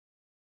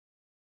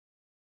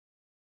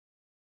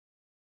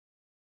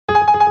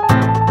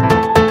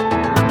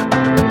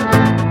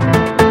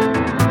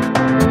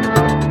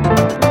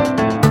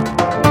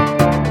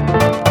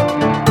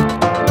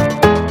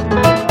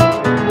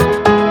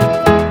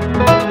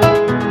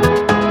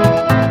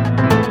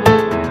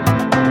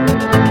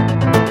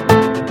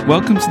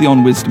Welcome to the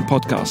On Wisdom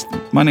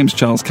podcast. My name is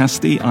Charles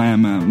Cassidy. I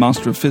am a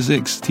Master of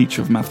Physics, teacher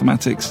of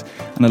mathematics,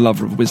 and a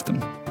lover of wisdom.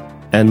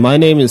 And my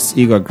name is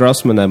Igor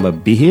Grossman. I'm a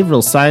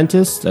behavioral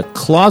scientist, a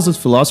closet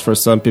philosopher,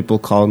 some people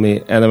call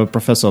me, and I'm a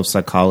professor of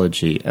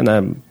psychology, and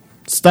I'm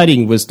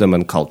studying wisdom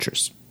and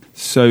cultures.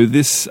 So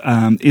this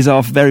is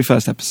our very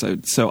first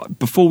episode. So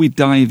before we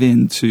dive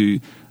into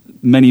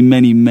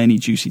many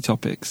juicy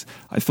topics,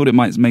 I thought it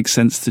might make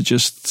sense to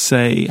just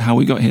say how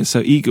we got here.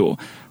 So Igor,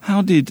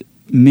 how did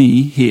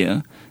me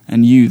here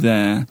and you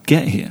there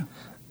get here?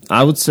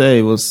 I would say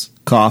it was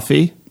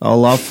coffee, a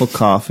love for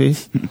coffee.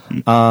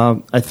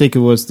 I think it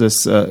was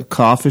this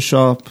coffee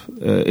shop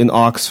in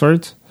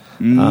Oxford.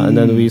 And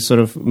then we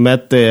sort of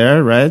met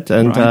there, right?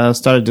 And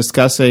started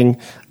discussing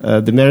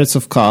the merits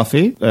of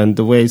coffee and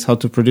the ways how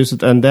to produce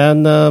it. And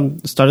then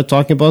started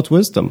talking about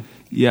wisdom.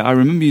 Yeah, I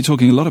remember you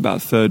talking a lot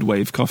about third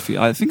wave coffee.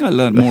 I think I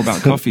learned more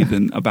about coffee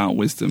than about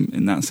wisdom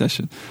in that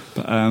session.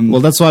 But, well,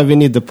 that's why we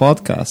need the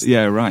podcast.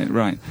 Yeah,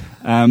 right.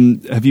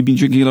 Have you been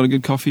drinking a lot of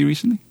good coffee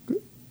recently?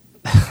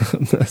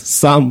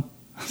 Some.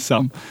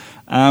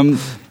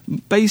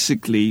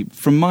 Basically,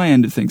 from my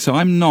end of things, so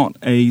I'm not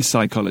a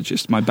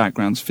psychologist. My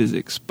background's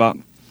physics, but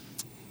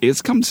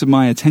it's come to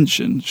my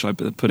attention,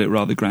 should I put it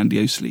rather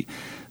grandiosely,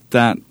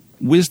 that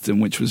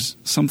wisdom, which was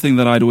something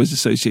that I'd always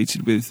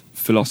associated with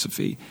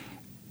philosophy,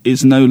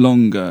 is no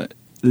longer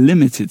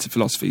limited to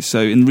philosophy.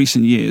 So in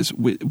recent years,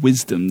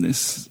 wisdom,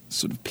 this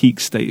sort of peak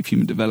state of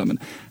human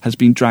development, has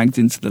been dragged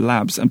into the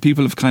labs, and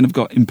people have kind of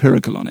got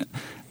empirical on it.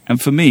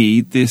 And for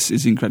me, this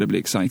is incredibly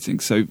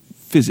exciting. So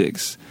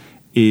physics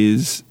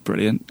is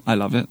brilliant. I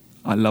love it.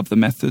 I love the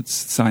methods,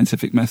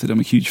 scientific method I'm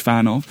a huge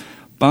fan of.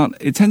 But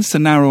it tends to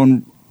narrow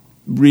on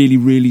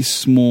really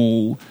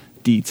small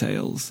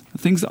details,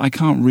 things that I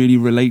can't really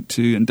relate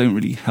to and don't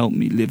really help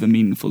me live a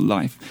meaningful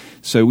life.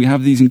 So we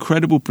have these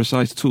incredible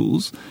precise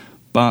tools,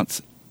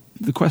 but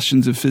the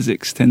questions of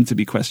physics tend to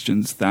be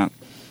questions that,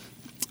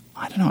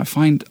 I don't know, I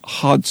find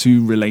hard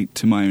to relate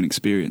to my own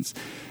experience.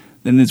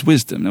 Then there's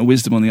wisdom. Now,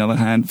 wisdom, on the other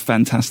hand,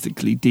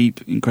 fantastically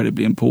deep,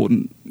 incredibly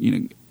important,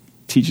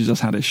 teaches us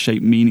how to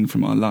shape meaning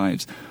from our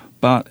lives.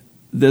 But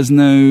there's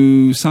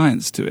no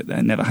science to it.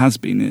 There never has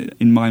been,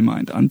 in my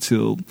mind,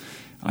 until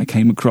I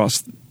came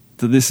across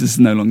that this is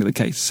no longer the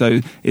case.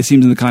 So it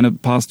seems in the kind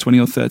of past 20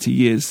 or 30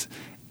 years,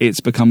 it's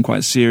become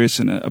quite serious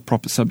and a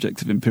proper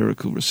subject of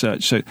empirical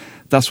research. So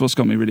that's what's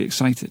got me really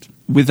excited.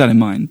 With that in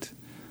mind,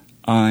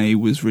 I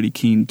was really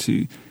keen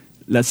to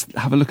let's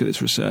have a look at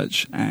this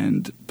research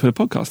and put a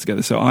podcast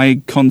together. So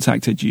I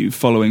contacted you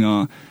following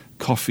our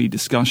coffee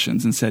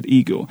discussions and said,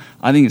 Igor,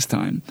 I think it's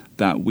time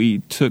that we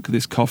took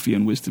this coffee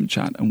and wisdom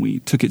chat and we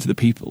took it to the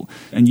people.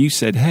 And you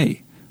said,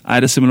 hey, I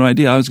had a similar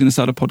idea. I was going to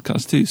start a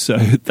podcast too. So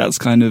that's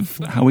kind of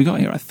how we got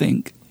here, I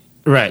think.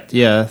 Right,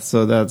 yeah.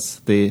 So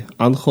that's the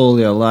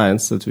unholy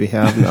alliance that we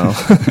have now.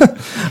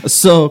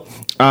 So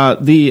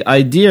the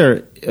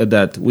idea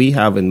that we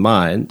have in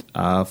mind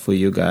for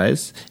you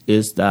guys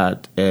is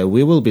that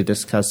we will be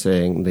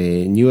discussing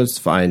the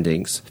newest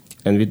findings,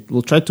 and we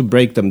will try to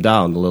break them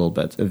down a little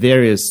bit.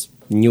 Various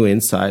new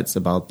insights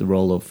about the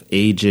role of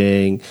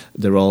aging,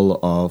 the role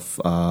of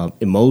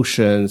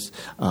emotions,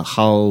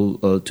 how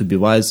to be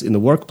wise in the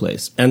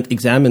workplace, and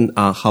examine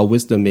how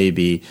wisdom may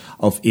be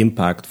of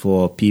impact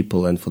for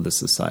people and for the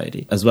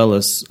society, as well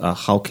as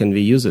how can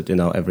we use it in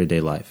our everyday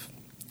life.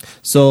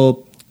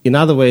 So, in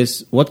other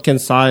ways, what can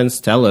science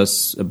tell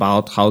us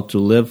about how to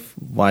live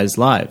wise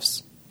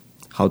lives,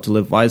 how to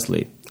live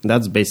wisely? And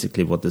that's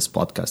basically what this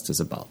podcast is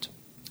about.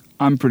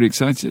 I'm pretty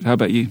excited. How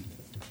about you?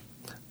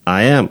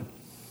 I am.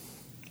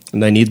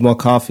 And I need more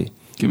coffee.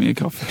 Give me a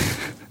coffee.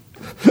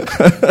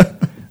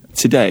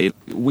 Today,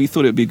 we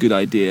thought it would be a good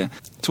idea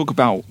to talk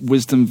about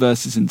wisdom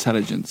versus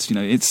intelligence.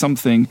 It's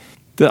something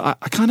that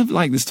I kind of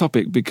like this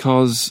topic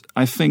because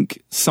I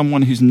think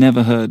someone who's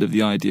never heard of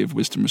the idea of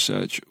wisdom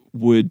research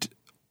would,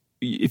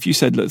 if you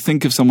said, look,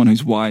 think of someone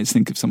who's wise,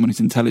 think of someone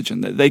who's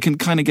intelligent, they can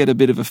kind of get a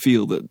bit of a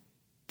feel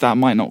that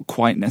might not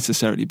quite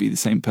necessarily be the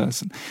same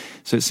person.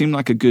 So it seemed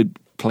like a good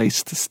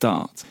place to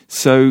start.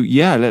 So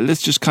yeah,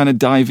 let's just kind of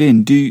dive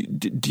in. Do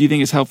you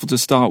think it's helpful to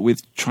start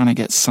with trying to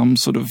get some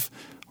sort of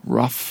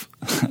rough,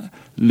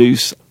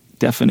 loose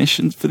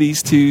definitions for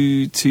these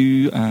two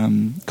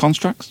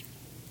constructs?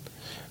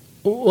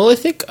 Well, I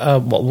think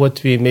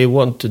what we may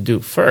want to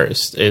do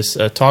first is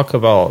talk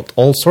about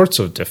all sorts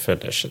of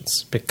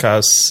definitions,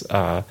 because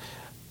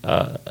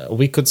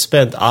we could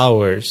spend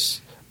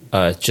hours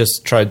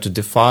just trying to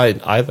define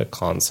either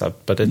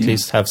concept, but at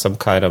least have some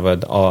kind of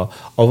an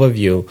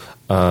overview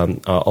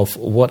of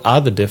what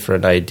are the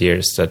different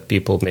ideas that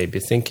people may be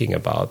thinking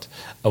about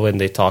when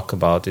they talk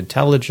about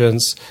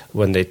intelligence,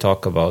 when they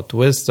talk about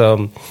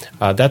wisdom.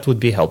 That would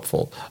be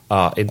helpful,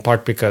 in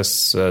part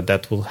because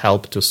that will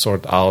help to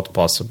sort out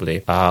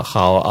possibly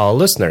how our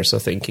listeners are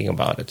thinking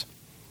about it.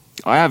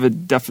 I have a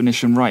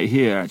definition right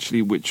here,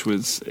 actually, which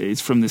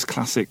is from this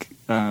classic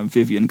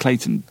Vivian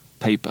Clayton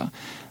paper.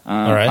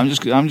 All right. I'm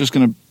just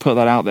going to put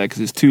that out there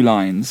because it's 2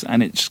 lines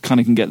and it just kind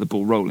of can get the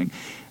ball rolling.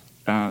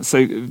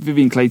 So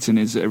Vivian Clayton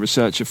is a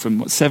researcher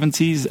from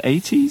 70s,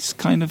 80s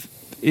kind of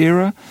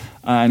era,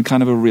 and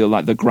kind of a real,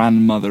 like, the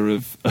grandmother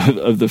of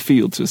the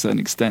field to a certain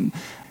extent.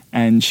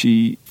 And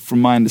she,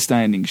 from my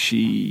understanding,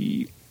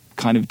 she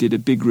kind of did a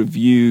big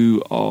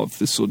review of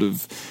the sort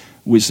of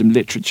wisdom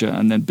literature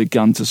and then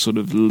begun to sort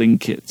of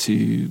link it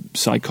to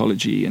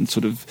psychology and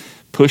sort of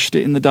pushed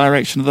it in the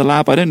direction of the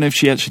lab. I don't know if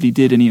she actually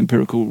did any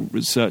empirical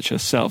research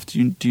herself. Do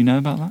you know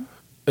about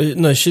that?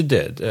 No, she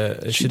did.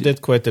 She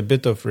did quite a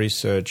bit of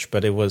research,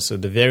 but it was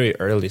at the very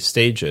early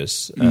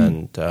stages,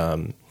 and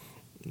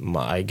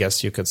I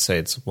guess you could say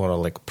it's more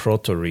like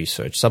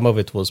proto-research. Some of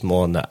it was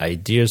more on the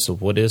ideas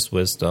of what is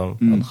wisdom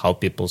and how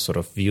people sort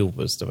of view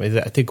wisdom.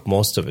 I think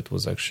most of it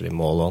was actually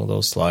more along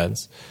those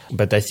lines.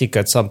 But I think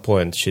at some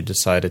point she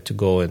decided to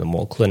go in a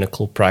more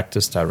clinical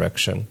practice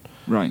direction.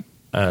 Right.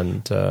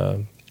 And,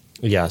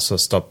 so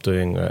stopped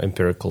doing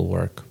empirical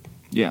work.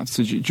 Yeah,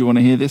 so do you want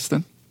to hear this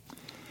then?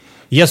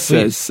 Yes,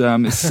 please.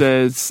 It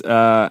says,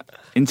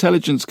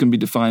 intelligence can be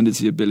defined as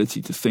the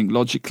ability to think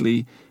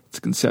logically,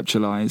 to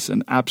conceptualize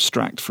and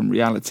abstract from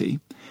reality.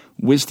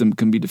 Wisdom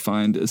can be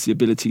defined as the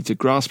ability to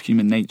grasp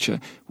human nature,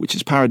 which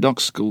is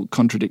paradoxical,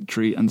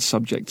 contradictory, and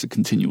subject to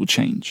continual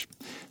change.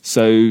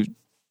 So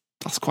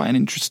that's quite an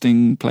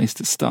interesting place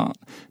to start.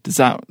 Does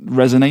that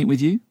resonate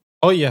with you?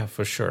 Oh, yeah,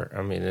 for sure.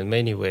 I mean, in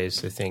many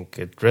ways, I think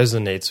it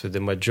resonates with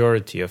the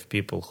majority of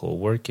people who are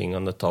working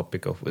on the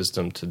topic of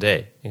wisdom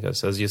today.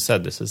 Because, as you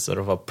said, this is sort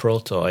of a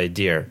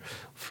proto-idea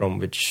from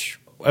which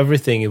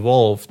everything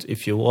evolved,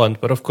 if you want.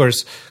 But, of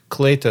course,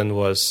 Clayton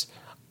was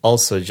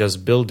also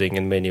just building,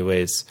 in many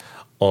ways,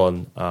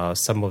 on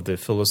some of the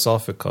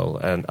philosophical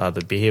and other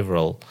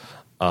behavioral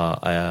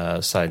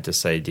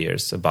scientist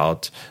ideas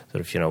about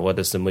sort of, what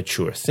is the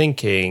mature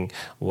thinking,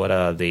 what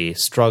are the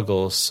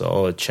struggles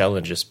or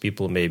challenges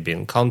people may be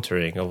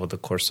encountering over the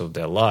course of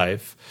their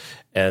life,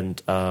 and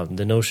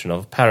the notion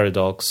of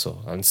paradox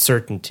or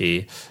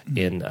uncertainty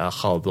in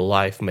how the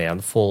life may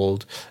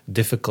unfold,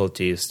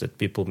 difficulties that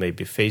people may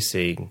be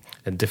facing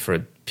in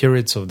different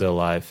periods of their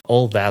life.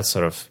 All that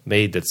sort of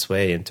made its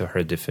way into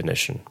her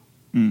definition.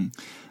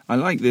 I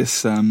like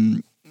this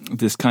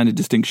this kind of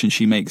distinction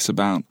she makes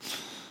about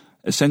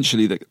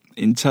essentially that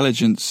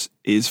intelligence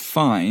is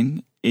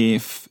fine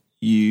if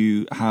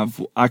you have.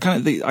 I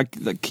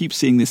keep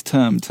seeing this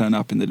term turn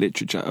up in the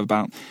literature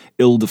about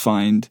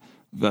ill-defined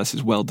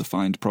versus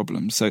well-defined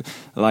problems. So,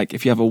 like,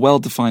 if you have a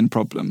well-defined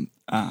problem,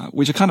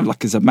 which are kind of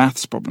like is a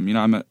maths problem.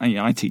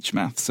 I teach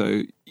maths, so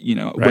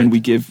right. when we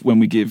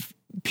give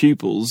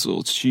pupils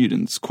or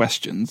students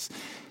questions,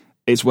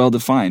 it's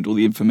well-defined. All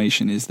the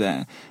information is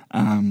there.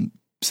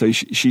 So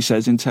she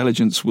says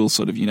intelligence will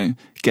sort of,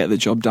 get the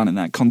job done in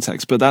that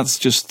context. But that's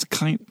just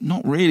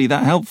not really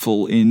that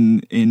helpful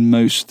in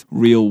most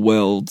real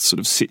world sort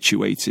of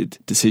situated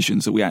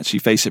decisions that we actually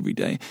face every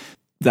day.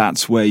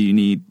 That's where you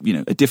need,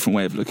 a different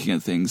way of looking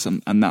at things.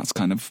 And that's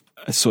kind of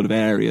a sort of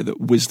area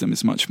that wisdom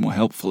is much more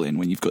helpful in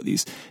when you've got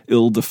these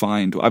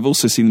ill-defined. I've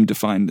also seen them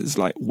defined as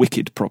like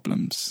wicked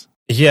problems.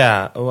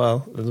 Yeah,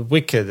 well,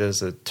 wicked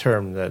is a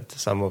term that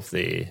some of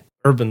the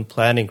urban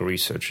planning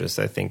researchers,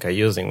 I think, are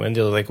using when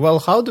they're like, well,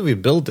 how do we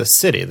build a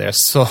city?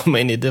 There's so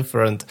many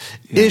different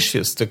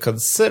issues to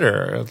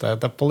consider.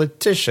 The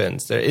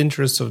politicians, the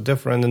interests of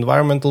different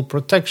environmental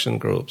protection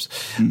groups.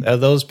 There are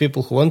those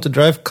people who want to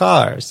drive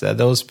cars. There are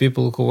those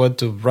people who want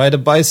to ride a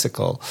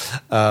bicycle,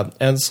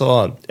 and so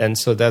on. And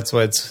so that's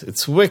why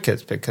it's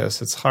wicked,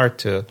 because it's hard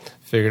to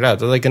figure it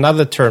out. Like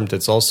another term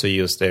that's also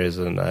used there is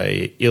an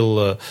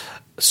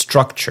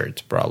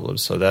structured problem.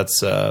 So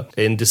that's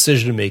in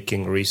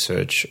decision-making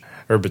research.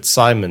 Herbert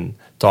Simon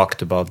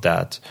talked about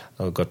that,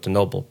 got the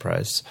Nobel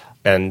Prize.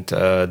 And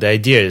the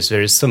idea is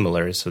very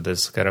similar. So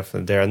there's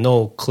there are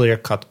no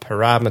clear-cut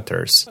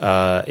parameters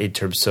in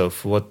terms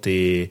of what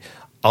the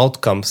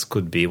outcomes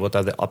could be, what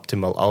are the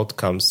optimal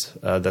outcomes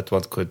that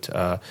one could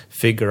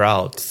figure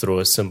out through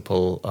a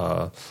simple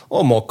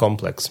or more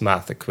complex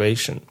math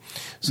equation.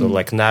 So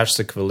like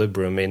Nash's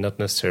equilibrium may not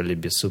necessarily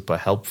be super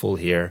helpful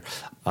here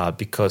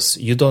because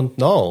you don't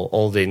know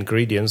all the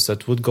ingredients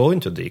that would go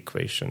into the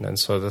equation. And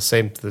so the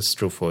same is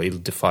true for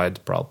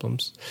ill-defined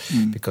problems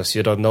because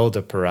you don't know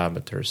the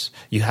parameters.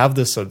 You have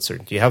this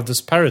uncertainty. You have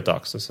this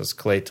paradox, as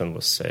Clayton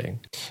was saying,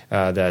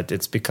 that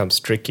it becomes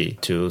tricky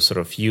to sort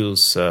of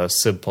use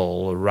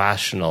simple,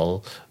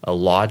 rational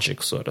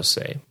logic, so to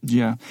say.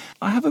 Yeah.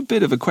 I have a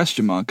bit of a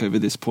question mark over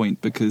this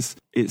point because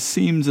it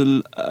seems a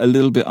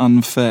little bit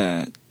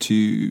unfair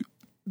to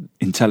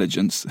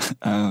intelligence,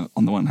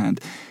 on the one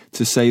hand,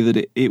 to say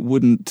that it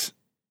wouldn't.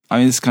 I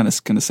mean, this kind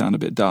of going to sound a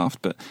bit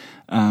daft, but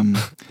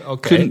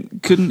okay.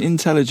 couldn't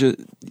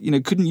intelligence?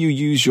 Couldn't you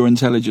use your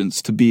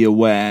intelligence to be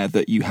aware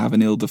that you have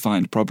an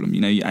ill-defined problem?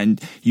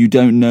 And you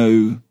don't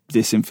know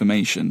this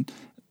information,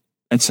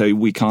 and so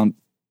we can't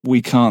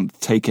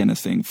take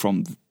anything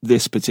from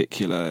this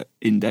particular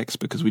index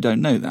because we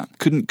don't know that.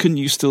 Couldn't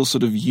you still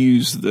sort of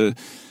use the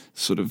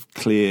sort of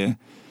clear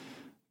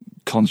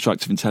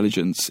construct of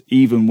intelligence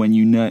even when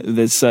you know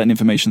there's certain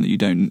information that you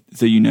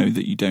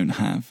don't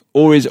have,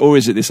 or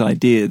is it this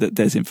idea that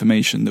there's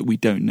information that we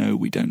don't know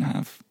we don't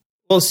have?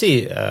 Well,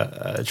 see,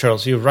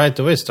 Charles, you right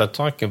away start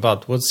talking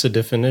about what's the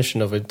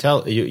definition of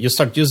you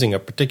start using a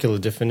particular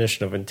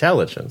definition of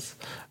intelligence.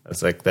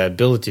 It's like the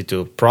ability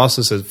to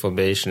process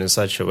information in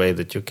such a way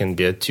that you can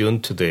be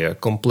attuned to the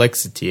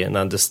complexity and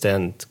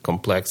understand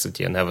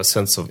complexity and have a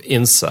sense of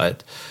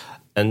insight.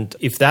 And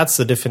if that's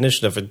the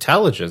definition of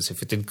intelligence,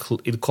 if it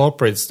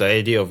incorporates the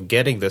idea of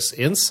getting this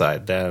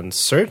insight, then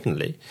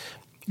certainly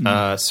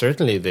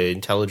the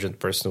intelligent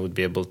person would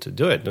be able to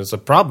do it. And the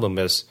problem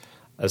is,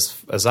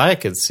 as I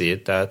can see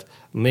it, that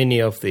many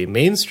of the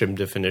mainstream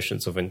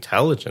definitions of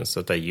intelligence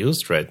that are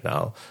used right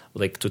now,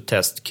 like to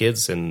test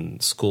kids in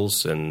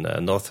schools in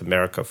North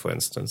America, for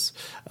instance,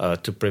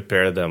 to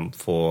prepare them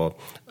for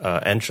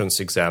entrance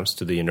exams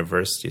to the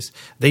universities,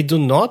 they do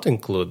not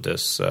include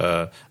this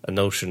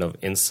notion of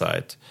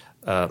insight.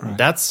 Right.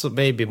 That's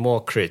maybe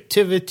more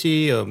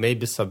creativity or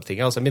maybe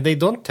something else. I mean, they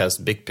don't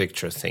test big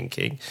picture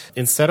thinking.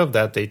 Instead of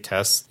that, they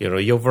test,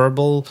 your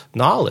verbal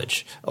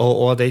knowledge,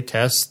 or they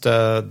test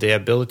the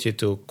ability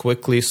to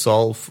quickly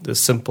solve the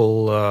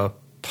simple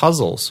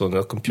puzzles on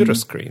a computer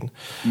screen.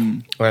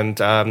 And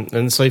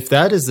so if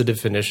that is the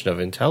definition of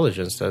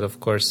intelligence, then of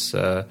course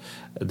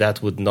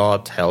that would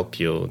not help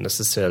you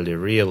necessarily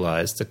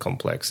realize the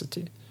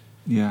complexity.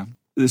 Yeah.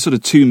 There's sort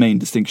of two main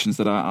distinctions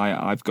that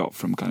I've got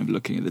from kind of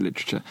looking at the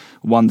literature.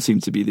 One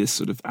seemed to be this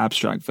sort of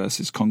abstract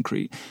versus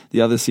concrete. The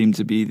other seemed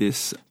to be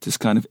this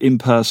kind of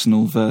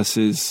impersonal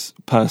versus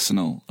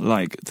personal,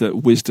 like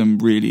that wisdom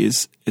really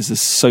is a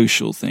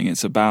social thing.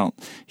 It's about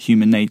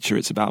human nature.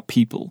 It's about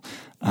people.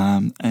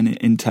 And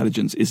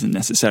intelligence isn't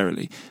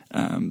necessarily.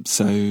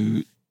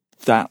 So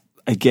that,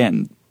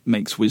 again,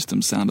 makes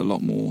wisdom sound a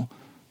lot more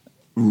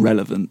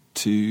relevant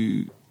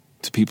to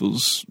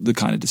the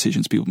kind of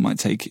decisions people might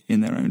take in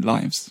their own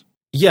lives.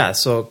 Yeah,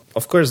 so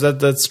of course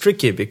that's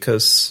tricky,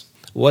 because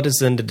what is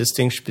then the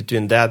distinction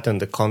between that and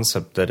the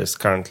concept that is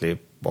currently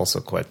also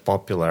quite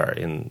popular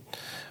in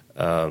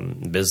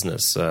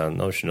business,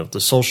 notion of the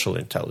social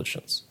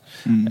intelligence.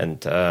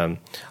 And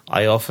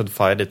I often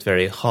find it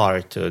very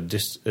hard to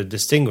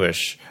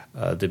distinguish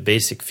the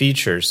basic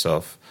features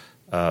of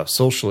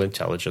social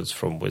intelligence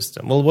from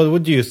wisdom. Well,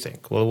 what do you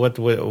think? Well,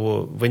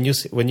 when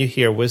you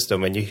hear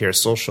wisdom, when you hear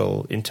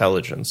social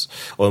intelligence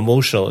or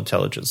emotional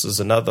intelligence is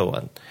another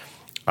one,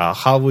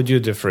 how would you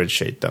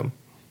differentiate them?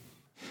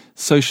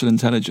 Social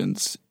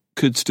intelligence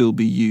could still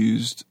be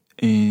used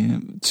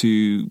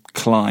to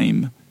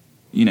climb,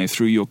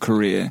 through your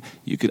career.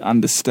 You could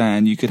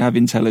understand, you could have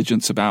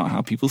intelligence about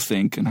how people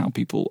think and how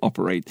people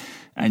operate,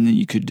 and then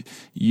you could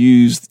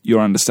use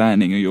your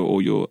understanding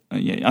or your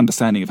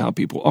understanding of how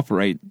people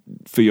operate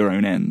for your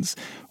own ends.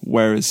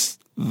 Whereas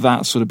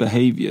that sort of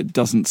behavior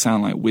doesn't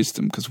sound like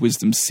wisdom, because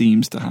wisdom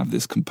seems to have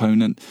this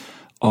component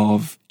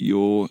of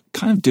you're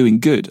kind of doing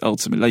good,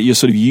 ultimately. Like you're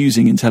sort of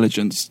using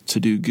intelligence to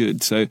do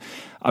good. So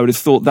I would have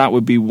thought that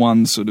would be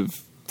one sort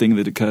of thing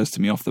that occurs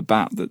to me off the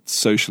bat, that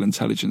social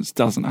intelligence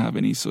doesn't have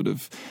any sort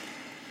of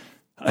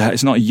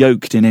it's not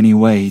yoked in any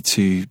way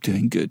to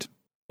doing good.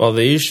 Well,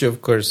 the issue,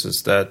 of course,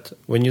 is that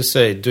when you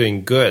say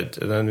doing good,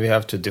 then we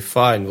have to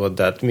define what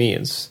that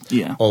means.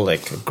 Yeah. Or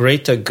like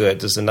greater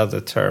good is another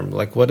term.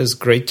 Like, what is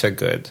greater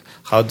good?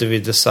 How do we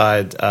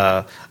decide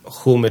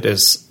whom it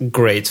is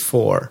great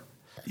for?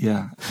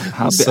 Yeah.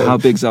 How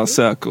big's our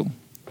circle?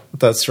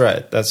 That's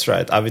right.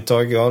 Are we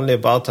talking only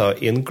about our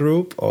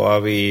in-group, or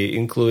are we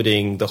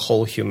including the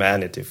whole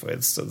humanity, for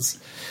instance?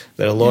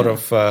 There are a lot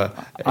of I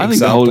think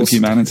the whole of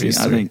humanity.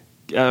 I think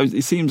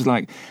it seems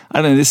like,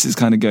 I don't know, this is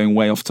kind of going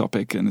way off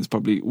topic and it's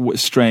probably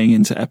straying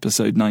into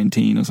episode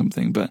 19 or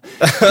something, but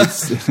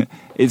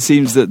it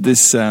seems that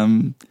this, I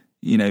don't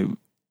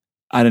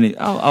know,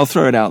 I'll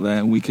throw it out there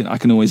and I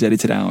can always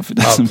edit it out if it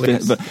doesn't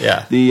fit. But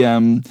yeah.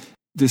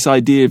 This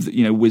idea of,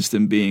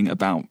 wisdom being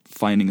about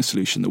finding a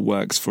solution that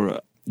works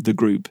for the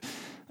group,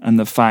 and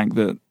the fact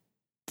that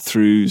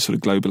through sort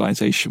of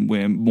globalization,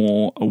 we're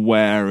more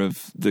aware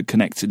of the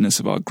connectedness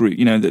of our group.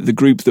 The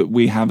group that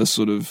we have a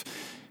sort of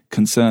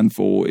concern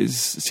for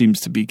seems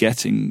to be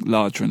getting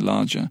larger and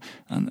larger,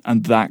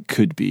 and that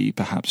could be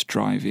perhaps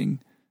driving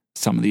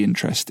some of the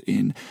interest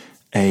in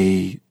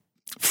a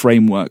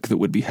framework that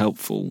would be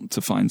helpful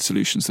to find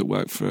solutions that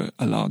work for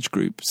a large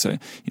group. So,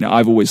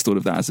 I've always thought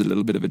of that as a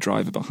little bit of a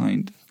driver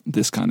behind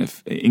this kind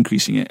of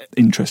increasing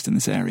interest in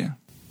this area.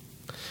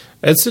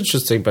 It's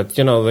interesting, but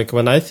like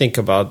when I think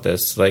about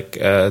this, like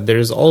there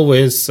is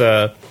always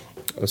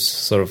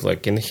sort of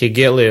like in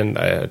Hegelian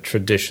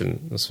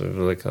tradition, sort of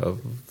like a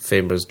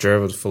famous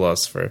German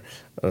philosopher,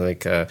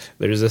 like there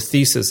is a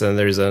thesis and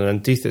there is an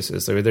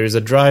antithesis. There is a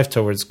drive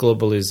towards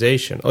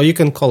globalization, or you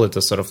can call it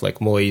a sort of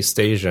like more East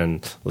Asian,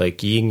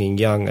 like yin and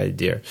yang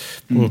idea.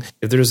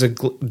 If there is a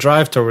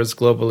drive towards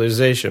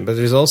globalization, but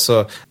there's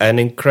also an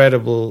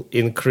incredible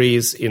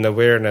increase in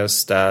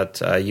awareness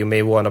that you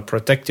may want to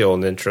protect your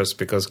own interests,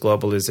 because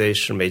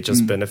globalization may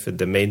just benefit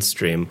the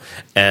mainstream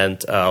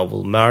and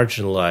will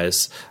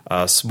marginalize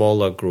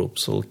smaller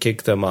groups, will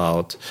kick them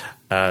out.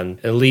 And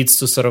it leads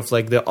to sort of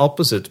like the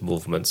opposite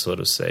movement, so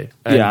to say.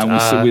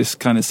 And we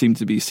kind of seem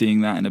to be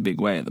seeing that in a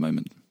big way at the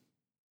moment.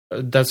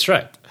 That's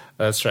right.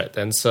 That's right.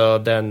 And so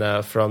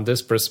then from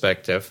this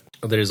perspective,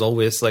 there is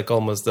always like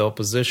almost the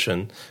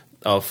opposition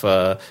of,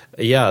 the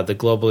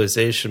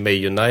globalization may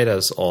unite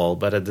us all,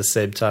 but at the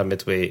same time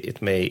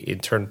it may in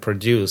turn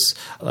produce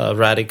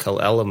radical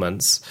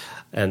elements.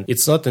 And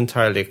it's not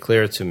entirely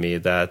clear to me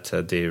that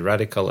the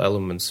radical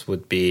elements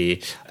would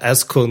be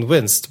as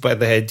convinced by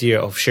the idea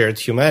of shared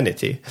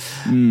humanity.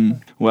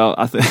 Well,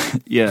 I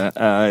think,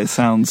 it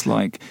sounds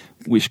like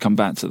we should come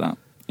back to that.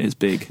 It's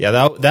big.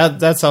 Yeah,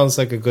 that sounds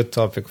like a good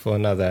topic for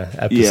another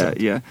episode.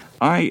 Yeah.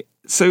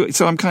 So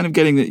I'm kind of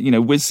getting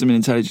that, wisdom and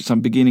intelligence.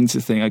 I'm beginning to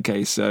think,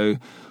 okay, so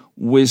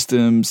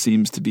wisdom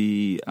seems to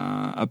be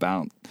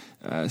about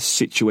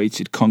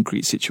situated,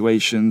 concrete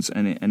situations,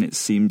 and it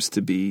seems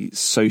to be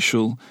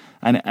social.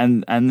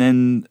 And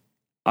then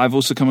I've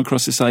also come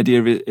across this idea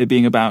of it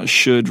being about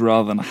should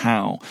rather than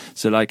how.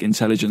 So like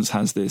intelligence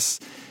has this,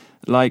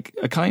 like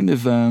a kind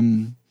of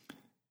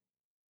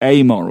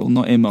amoral,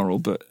 not immoral,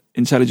 but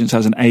intelligence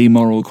has an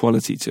amoral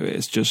quality to it.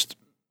 It's just,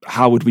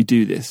 how would we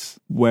do this?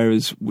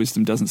 Whereas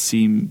wisdom doesn't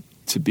seem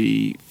to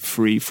be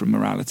free from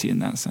morality in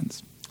that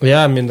sense.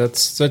 Yeah, I mean, that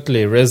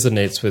certainly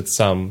resonates with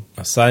some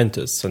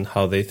scientists and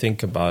how they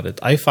think about it.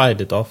 I find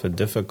it often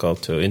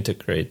difficult to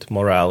integrate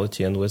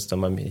morality and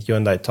wisdom. I mean, you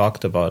and I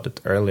talked about it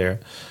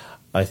earlier,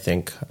 I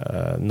think,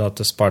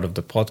 not as part of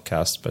the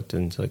podcast, but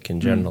in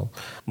general.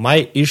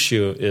 My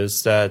issue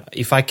is that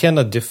if I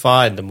cannot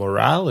define the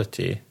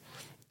morality,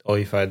 or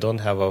if I don't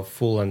have a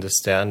full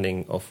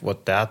understanding of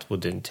what that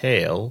would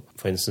entail,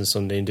 for instance,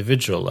 on the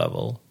individual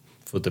level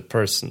for the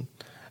person,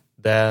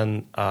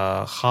 then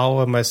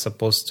how am I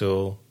supposed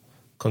to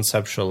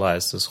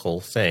conceptualize this whole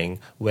thing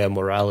where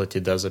morality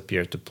does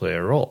appear to play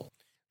a role?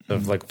 So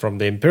like from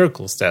the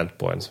empirical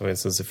standpoint, for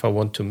instance, if I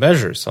want to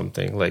measure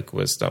something like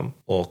wisdom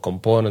or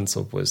components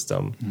of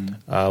wisdom,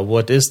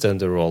 what is then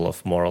the role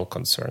of moral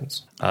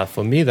concerns?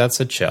 For me, that's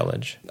a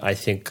challenge. I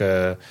think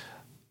I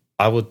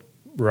would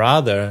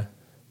rather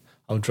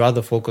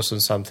focus on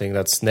something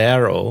that's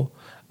narrow,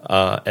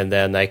 and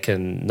then I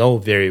can know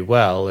very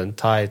well and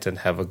tight and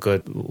have a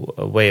good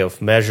way of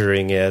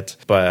measuring it,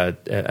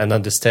 but and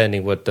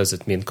understanding what does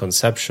it mean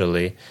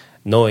conceptually,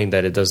 knowing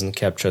that it doesn't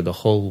capture the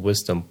whole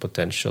wisdom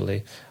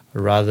potentially,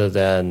 rather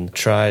than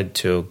try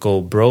to go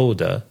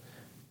broader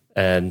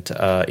and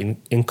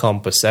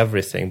encompass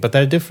everything. But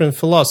there are different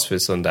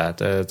philosophies on that.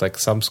 Like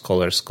some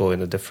scholars go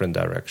in a different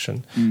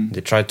direction.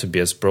 They try to be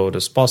as broad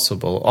as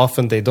possible.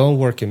 Often they don't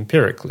work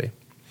empirically.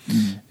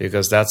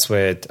 Because that's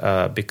where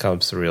it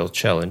becomes a real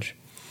challenge.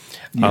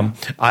 Yeah.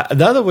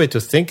 Another way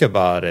to think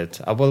about it.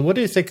 Well, what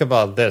do you think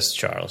about this,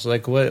 Charles?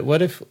 Like,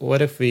 what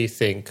if we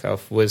think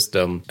of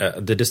wisdom,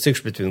 the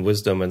distinction between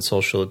wisdom and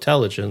social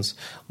intelligence,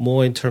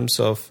 more in terms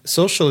of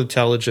social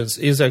intelligence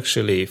is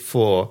actually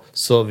for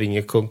solving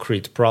a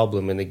concrete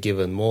problem in a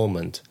given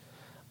moment,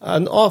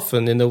 and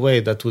often in a way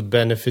that would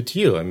benefit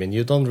you. I mean,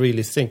 you don't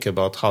really think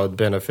about how it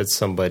benefits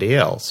somebody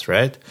else,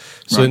 right?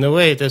 So in a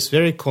way, it is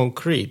very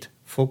concrete,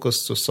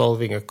 focused to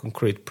solving a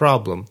concrete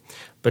problem,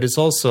 but it's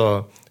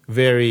also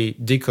very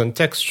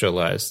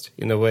decontextualized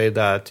in a way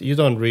that you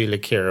don't really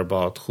care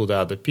about who the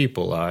other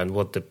people are and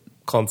what the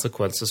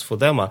consequences for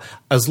them are,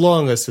 as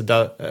long as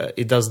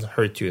it doesn't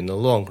hurt you in the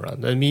long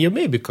run. I mean, you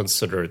may be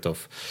considerate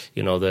of,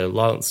 the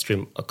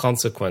long-stream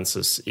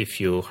consequences if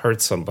you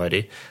hurt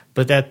somebody,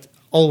 but that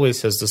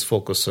always has this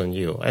focus on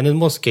you. And in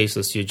most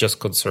cases, you're just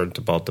concerned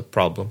about the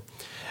problem.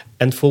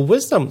 And for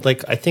wisdom,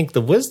 I think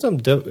the wisdom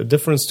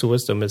difference to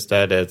wisdom is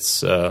that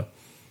it's.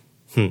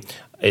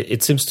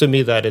 It seems to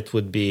me that it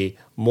would be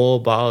more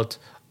about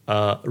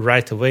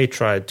right away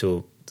trying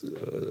to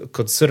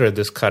consider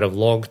this kind of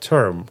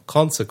long-term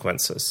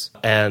consequences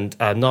and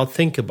not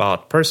think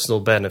about personal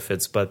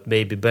benefits, but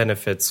maybe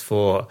benefits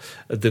for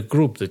the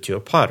group that you're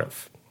part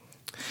of.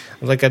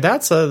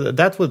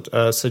 That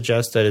would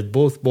suggest that it's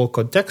both more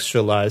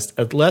contextualized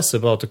and less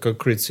about a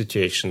concrete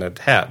situation at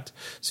hand.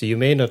 So you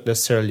may not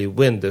necessarily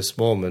win this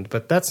moment,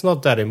 but that's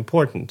not that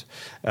important.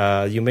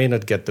 You may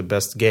not get the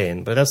best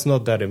gain, but that's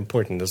not that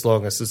important as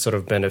long as it sort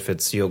of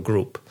benefits your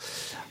group.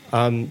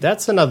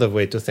 That's another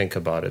way to think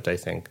about it, I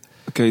think.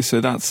 Okay,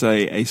 so that's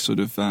a sort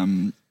of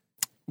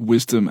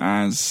wisdom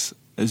as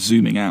a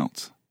zooming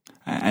out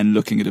and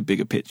looking at a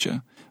bigger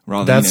picture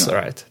rather. That's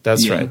right.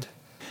 That's right.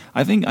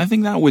 I think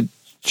that would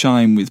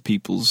chime with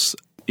people's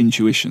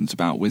intuitions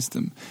about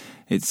wisdom.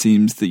 It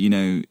seems that,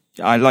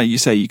 like you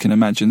say, you can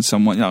imagine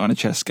someone on a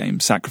chess game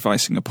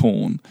sacrificing a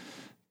pawn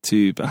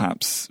to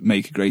perhaps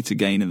make a greater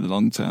gain in the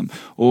long term.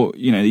 Or,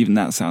 even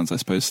that sounds, I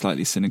suppose,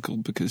 slightly cynical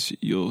because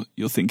you're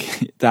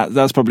thinking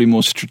that's probably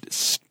more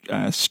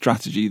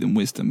strategy than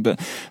wisdom. But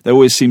there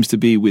always seems to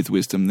be with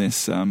wisdom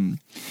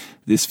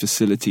this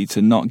facility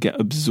to not get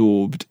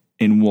absorbed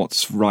in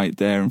what's right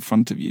there in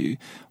front of you,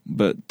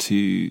 but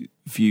to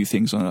view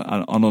things on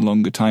a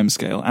longer time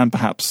scale and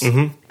perhaps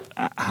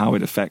how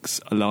it affects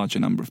a larger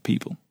number of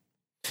people.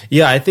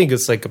 Yeah, I think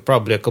it's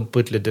probably a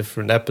completely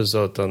different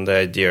episode on the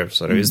idea of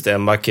is there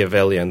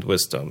Machiavellian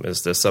wisdom?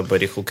 Is there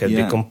somebody who can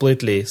be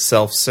completely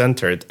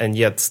self-centered and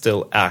yet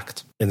still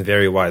act in a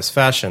very wise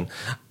fashion,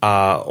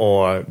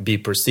 or be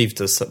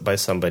perceived by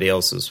somebody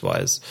else as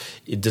wise,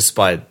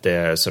 despite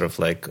their sort of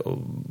like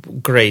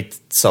great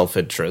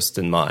self-interest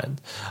in mind.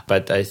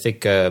 But I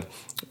think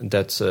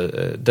that's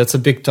a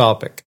big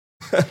topic.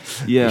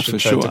 Yeah, for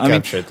sure.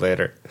 Capture it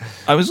later.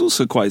 I was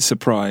also quite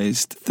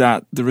surprised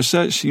that the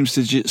research seems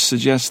to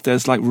suggest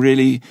there's like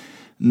really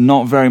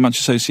not very much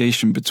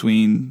association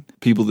between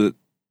people that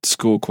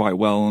score quite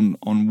well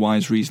on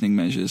wise reasoning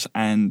measures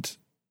and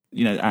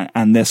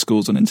their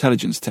scores on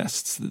intelligence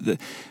tests.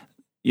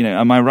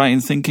 Am I right in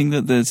thinking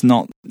that there's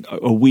not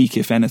a weak,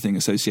 if anything,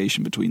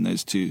 association between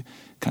those two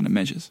kind of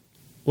measures?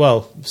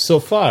 Well, so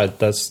far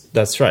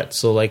that's right.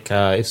 So, like,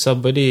 if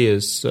somebody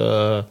is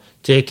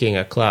taking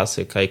a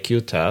classic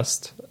IQ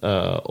test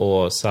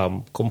or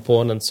some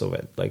components of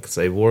it, like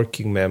say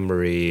working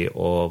memory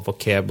or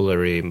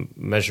vocabulary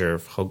measure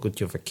of how good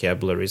your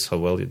vocabulary is, how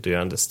well do you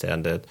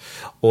understand it,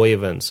 or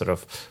even sort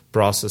of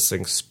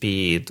processing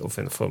speed of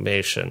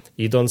information,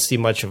 you don't see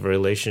much of a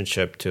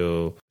relationship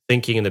to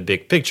thinking in the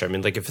big picture. I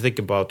mean, like if you think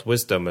about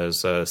wisdom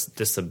as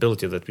this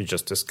ability that we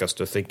just discussed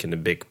to think in the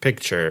big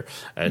picture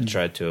and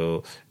try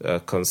to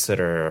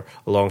consider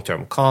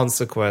long-term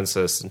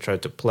consequences and try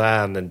to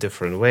plan in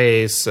different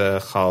ways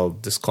how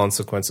these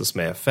consequences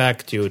may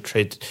affect you,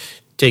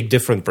 take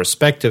different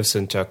perspectives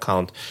into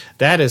account,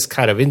 that is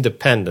kind of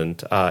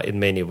independent in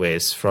many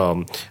ways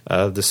from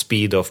the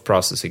speed of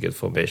processing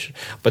information.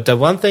 But the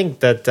one thing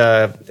that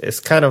is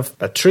kind of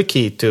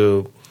tricky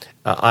to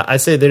I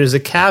say there is a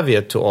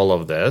caveat to all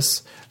of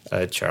this,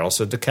 Charles.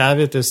 So the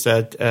caveat is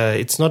that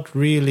it's not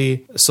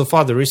really, so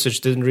far the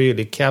research didn't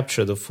really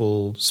capture the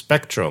full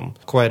spectrum.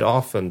 Quite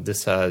often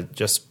this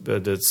just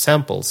the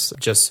samples,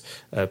 just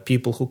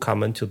people who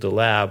come into the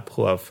lab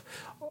who have,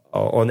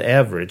 on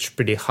average,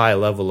 pretty high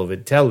level of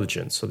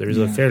intelligence. So there is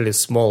a fairly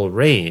small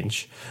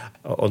range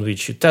on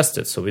which you test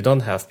it. So we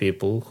don't have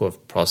people who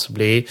have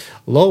possibly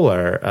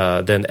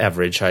lower than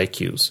average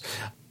IQs.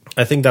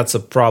 I think that's a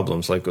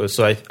problem.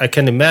 So I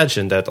can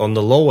imagine that on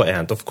the lower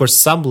end, of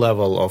course, some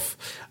level of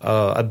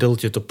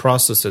ability to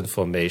process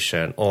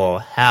information or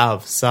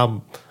have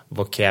some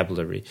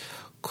vocabulary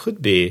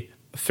could be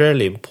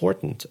fairly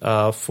important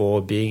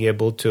for being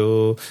able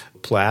to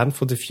plan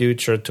for the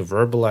future, to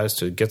verbalize,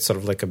 to get sort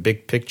of like a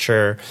big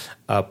picture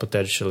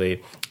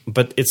potentially.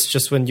 But it's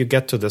just when you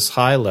get to this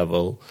high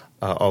level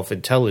of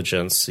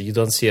intelligence, you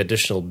don't see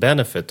additional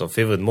benefit of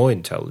even more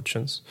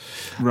intelligence.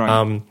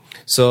 Right.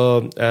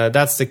 So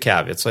that's the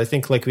caveat. So I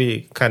think like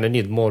we kind of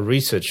need more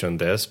research on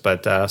this.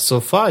 But so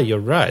far, you're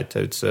right.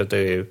 It's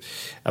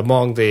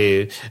among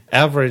the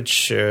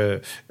average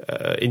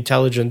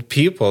intelligent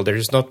people, there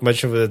is not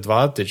much of an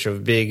advantage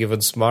of being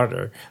even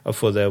smarter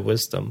for their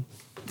wisdom.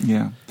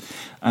 Yeah.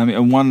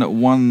 And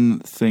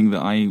one thing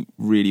that I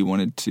really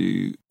wanted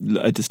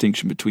a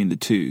distinction between the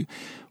two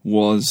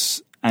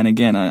was, and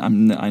again,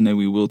 I know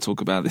we will talk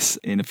about this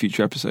in a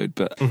future episode,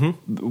 but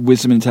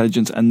wisdom and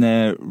intelligence and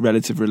their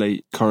relative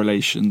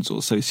correlations or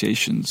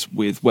associations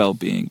with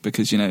well-being,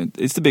 because,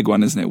 it's the big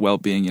one, isn't it?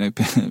 Well-being,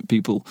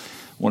 people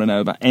want to know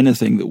about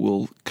anything that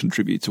will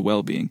contribute to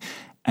well-being.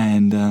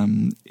 And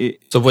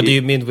So what do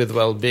you mean with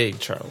well-being,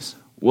 Charles?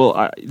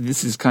 Well,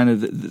 this is kind of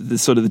the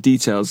sort of the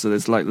details. So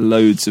there's like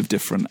loads of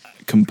different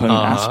component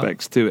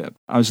aspects to it.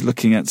 I was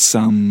looking at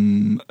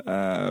some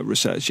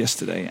research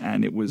yesterday,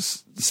 and it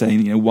was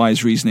saying,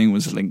 wise reasoning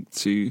was linked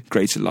to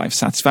greater life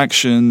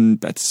satisfaction,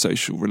 better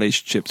social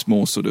relationships,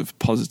 more sort of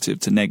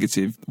positive to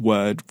negative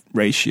word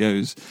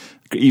ratios,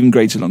 even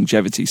greater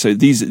longevity. So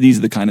these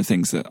are the kind of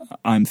things that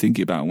I'm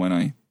thinking about when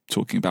I'm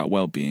talking about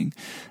well-being,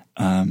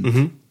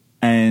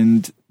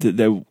 and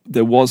that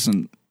there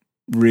wasn't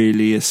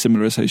really a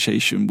similar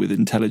association with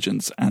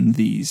intelligence and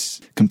these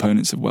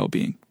components of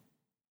well-being.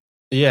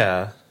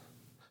 Yeah.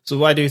 So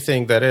why do you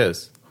think that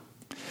is?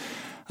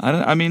 Why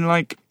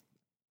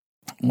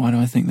do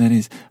I think that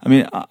is? I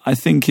mean, I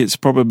think it's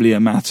probably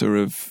a matter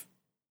of,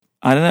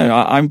 I don't know,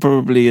 I'm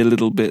probably a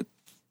little bit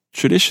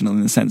traditional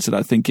in the sense that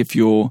I think if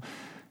you're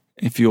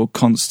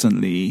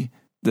constantly,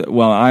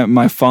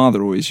 my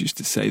father always used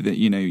to say that,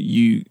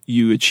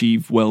 you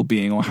achieve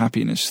well-being or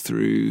happiness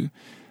through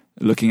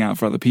looking out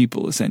for other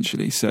people,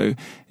 essentially. So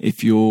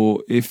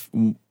if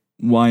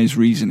wise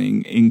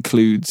reasoning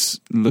includes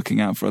looking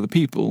out for other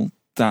people,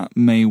 that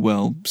may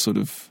well sort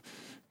of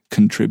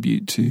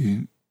contribute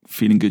to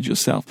feeling good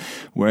yourself.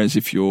 Whereas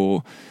if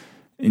your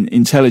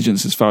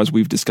intelligence, as far as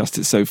we've discussed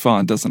it so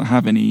far, doesn't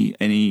have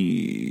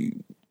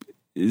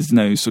is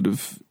no sort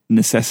of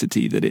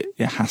necessity that it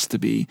has to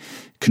be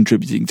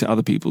contributing to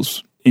other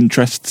people's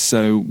interests,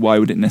 so why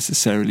would it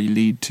necessarily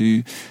lead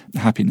to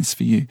happiness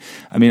for you?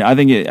 I mean, I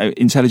think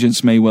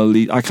intelligence may well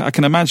lead. I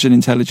can imagine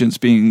intelligence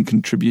being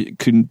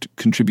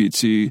contribute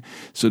to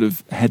sort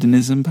of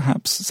hedonism,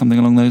 perhaps something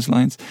along those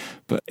lines.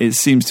 But it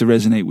seems to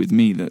resonate with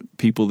me that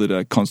people that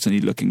are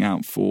constantly looking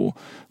out for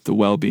the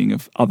well-being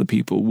of other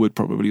people would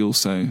probably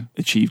also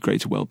achieve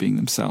greater well-being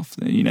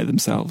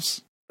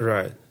themselves.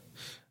 Right.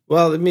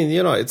 Well, I mean,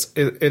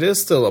 it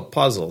is still a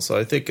puzzle, so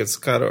I think it's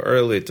kind of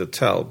early to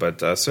tell.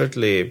 But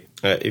certainly,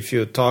 if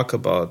you talk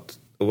about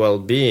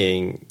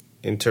well-being,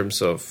 in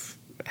terms of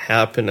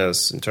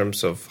happiness, in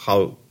terms of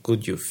how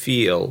good you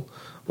feel,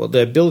 well,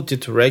 the ability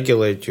to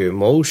regulate your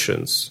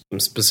emotions,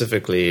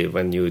 specifically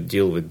when you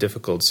deal with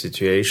difficult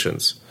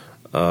situations,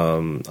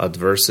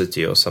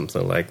 adversity or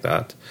something like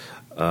that,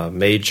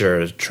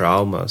 major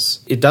traumas,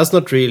 it does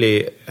not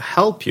really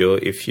help you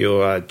if you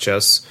are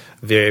just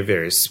very,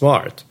 very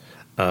smart.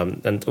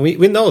 And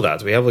we know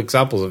that. We have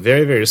examples of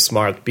very, very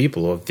smart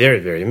people who are very,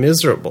 very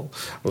miserable.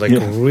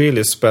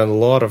 Really spend a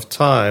lot of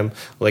time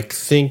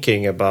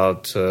thinking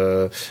about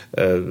the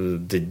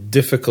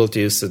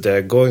difficulties that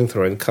they're going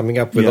through and coming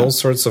up with all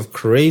sorts of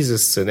crazy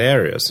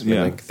scenarios.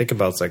 Think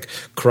about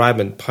Crime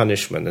and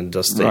Punishment and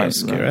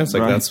Dostoevsky. Right?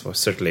 That's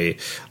certainly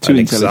too an intelligent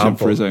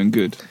example for his own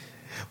good.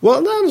 Well,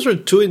 not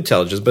necessarily too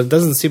intelligent, but it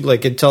doesn't seem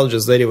like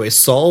intelligence anyway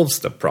solves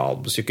the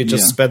problems. You could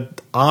just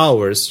spend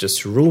hours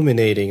just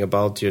ruminating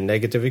about your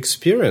negative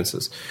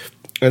experiences.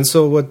 And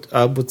so what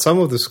some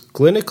of this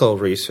clinical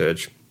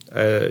research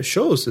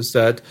shows is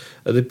that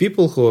the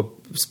people who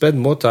spend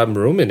more time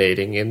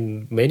ruminating,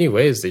 in many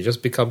ways, they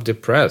just become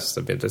depressed.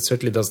 I mean, that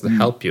certainly doesn't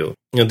help you.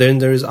 And then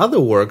there is other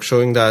work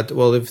showing that,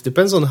 well, it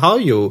depends on how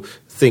you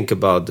think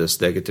about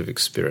this negative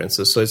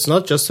experiences. So it's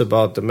not just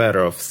about the matter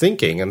of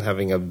thinking and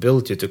having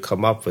ability to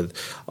come up with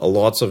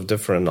lots of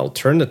different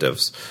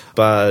alternatives,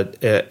 but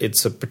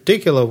it's a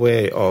particular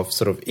way of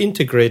sort of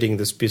integrating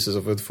these pieces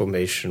of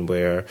information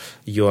where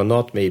you are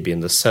not maybe in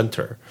the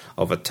center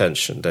of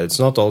attention, that it's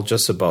not all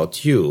just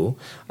about you,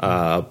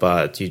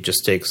 but you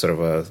just take sort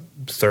of a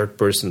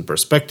third-person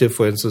perspective,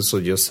 for instance,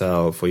 of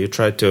yourself, or you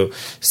try to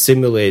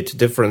simulate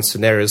different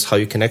scenarios, how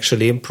you can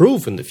actually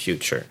improve in the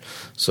future.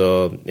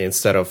 So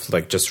instead of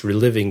just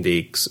reliving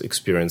the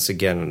experience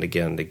again and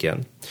again and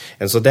again.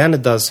 And so then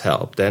it does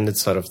help. Then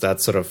it's sort of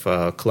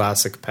that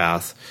classic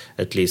path,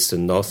 at least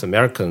in North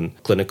American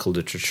clinical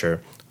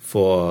literature,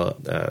 for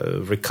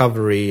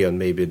recovery and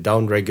maybe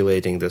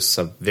down-regulating this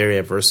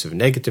very aversive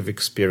negative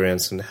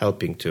experience and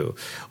helping to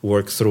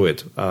work through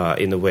it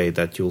in a way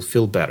that you'll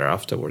feel better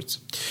afterwards.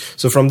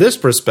 So from this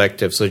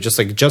perspective, so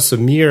just a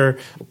mere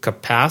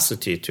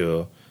capacity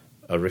to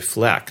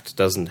reflect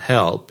doesn't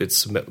help.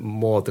 It's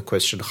more the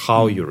question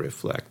how you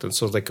reflect. And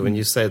so when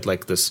you said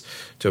this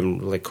term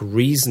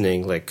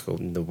reasoning,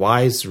 the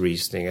wise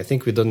reasoning, I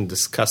think we didn't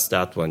discuss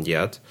that one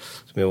yet.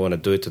 So we want to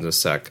do it in a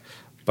sec.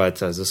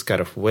 But as this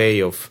kind of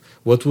way of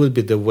what would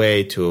be the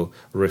way to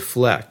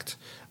reflect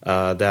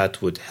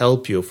that would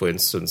help you, for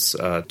instance,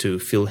 to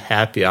feel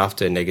happy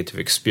after a negative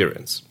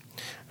experience,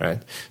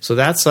 right? So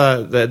that's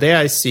there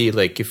I see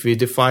if we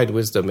define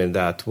wisdom in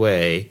that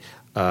way,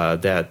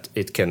 that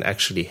it can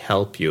actually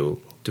help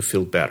you to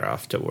feel better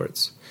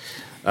afterwards.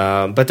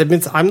 But it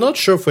means I'm not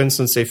sure, for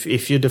instance,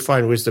 if you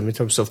define wisdom in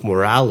terms of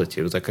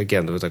morality,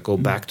 go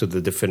back to the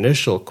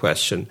definitional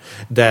question,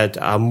 that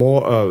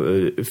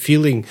more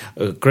feeling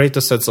a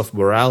greater sense of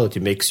morality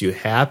makes you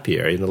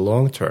happier in the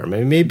long term,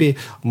 and maybe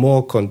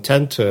more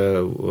content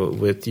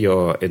with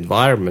your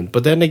environment.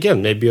 But then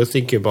again, maybe you're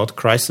thinking about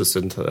crises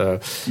and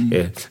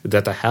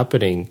that are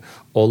happening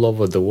all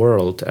over the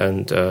world,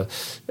 and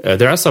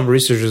there are some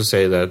researchers who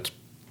say that.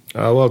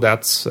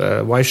 That's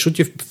why should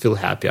you feel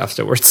happy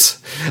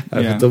afterwards?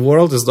 The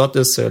world is not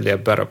necessarily a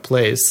better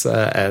place,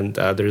 and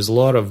there's a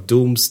lot of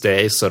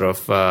doomsday sort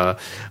of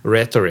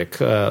rhetoric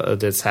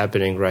that's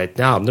happening right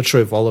now. I'm not sure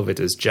if all of it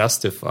is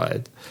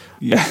justified.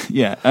 Yeah.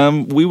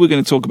 We were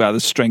going to talk about the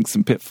strengths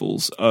and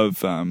pitfalls of,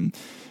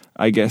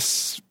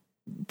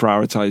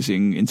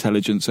 prioritizing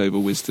intelligence over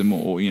wisdom,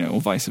 or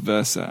vice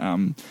versa.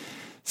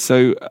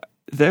 So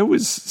there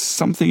was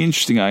something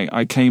interesting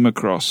I came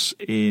across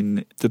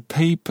in the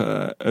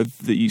paper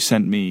that you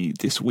sent me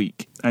this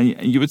week. And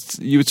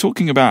you were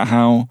talking about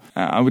how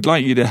I would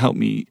like you to help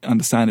me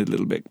understand it a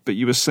little bit. But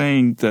you were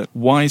saying that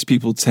wise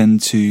people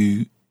tend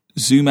to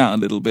zoom out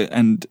a little bit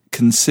and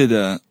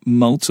consider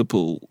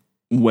multiple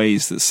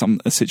ways that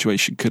a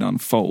situation could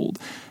unfold,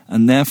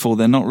 and therefore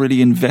they're not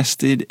really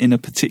invested in a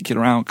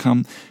particular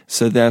outcome.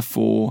 So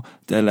therefore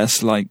they're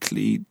less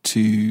likely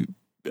to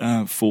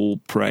fall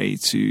prey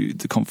to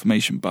the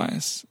confirmation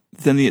bias.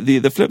 Then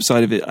the flip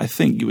side of it, I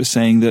think you were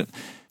saying that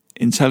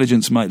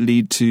intelligence might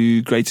lead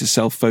to greater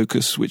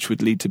self-focus, which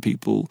would lead to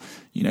people,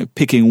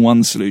 picking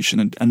one solution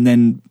and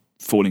then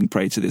falling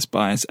prey to this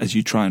bias as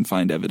you try and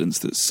find evidence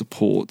that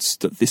supports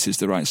that this is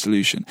the right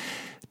solution.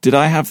 Did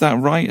I have that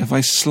right? Have I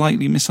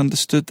slightly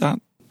misunderstood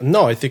that?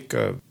 No, I think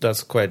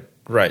that's quite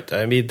right.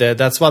 I mean,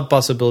 that's one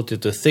possibility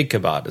to think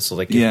about. So,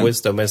 if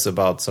wisdom is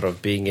about sort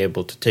of being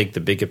able to take the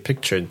bigger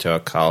picture into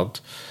account,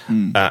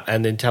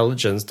 and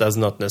intelligence does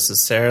not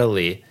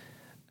necessarily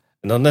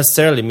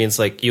means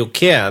you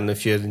can,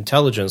 if you're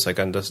intelligence,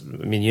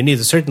 you need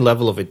a certain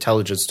level of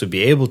intelligence to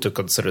be able to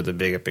consider the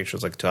bigger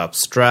pictures, to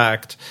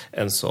abstract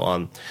and so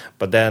on.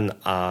 But then,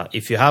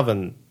 if you have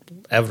an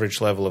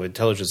average level of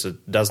intelligence,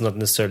 it does not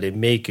necessarily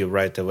make you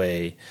right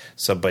away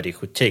somebody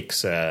who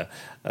takes a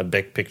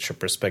big picture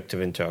perspective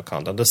into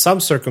account. Under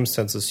some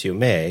circumstances you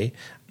may,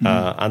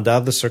 under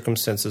other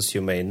circumstances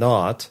you may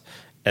not,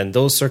 and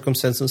those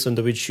circumstances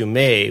under which you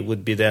may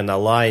would be then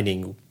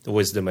aligning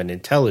wisdom and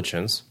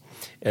intelligence,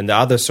 and the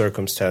other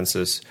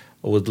circumstances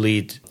would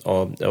lead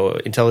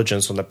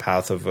intelligence on the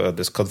path of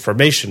this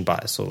confirmation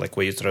bias. So like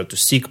where you try to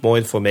seek more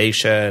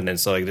information and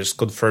so like just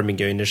confirming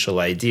your initial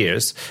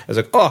ideas. It's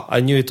like, oh,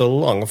 I knew it all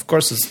along. Of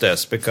course it's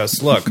this,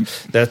 because look,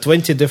 there are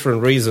 20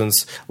 different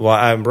reasons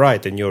why I'm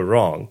right and you're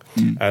wrong.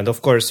 And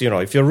of course,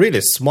 if you're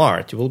really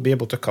smart, you will be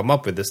able to come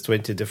up with these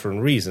 20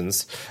 different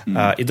reasons.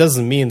 It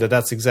doesn't mean that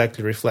that's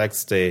exactly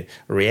reflects the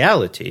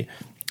reality.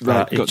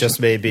 Right, it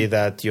just may be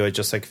that you're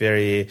just like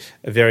very,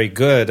 very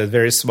good and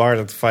very smart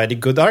at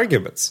finding good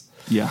arguments.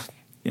 Yeah,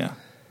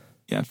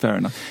 fair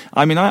enough.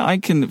 I mean, I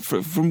can,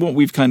 from what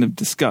we've kind of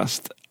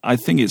discussed, I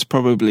think it's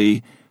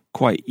probably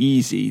quite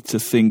easy to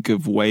think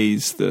of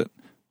ways that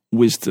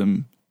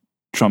wisdom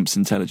trumps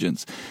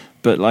intelligence.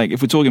 But like,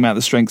 if we're talking about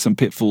the strengths and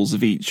pitfalls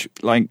of each,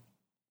 like,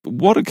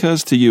 what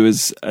occurs to you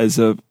as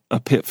a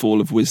pitfall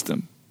of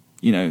wisdom?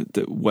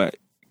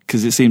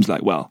 Because it seems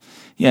like, well,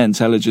 yeah,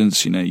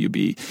 intelligence, you'll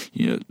be,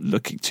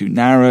 looking too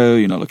narrow,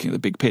 you're not looking at the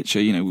big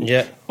picture,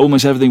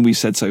 Almost everything we've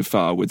said so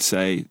far would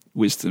say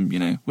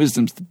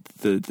wisdom's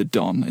the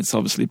Don. It's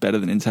obviously better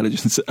than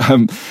intelligence.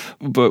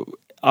 But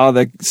are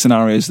there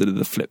scenarios that are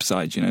the flip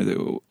side?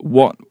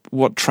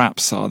 What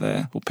traps are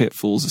there or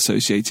pitfalls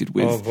associated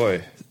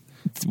with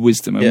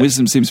wisdom? And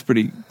wisdom seems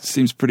pretty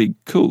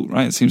cool,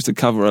 right? It seems to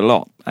cover a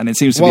lot, and it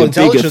seems to be a bigger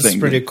thing. Intelligence is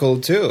pretty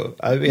cool too.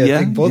 I mean, I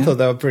think both of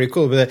them are pretty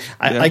cool. But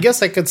I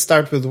guess I could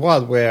start with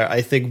one where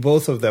I think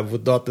both of them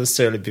would not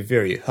necessarily be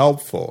very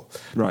helpful.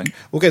 Right.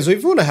 Okay, so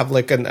if you want to have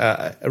like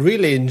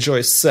really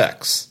enjoy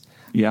sex.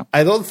 Yeah,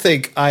 I don't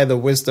think either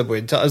wisdom or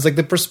intelligence, like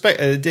the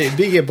perspective,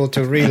 being able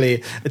to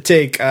really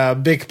take a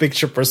big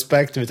picture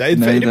perspective. In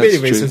many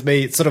ways, it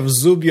may sort of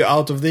zoom you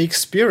out of the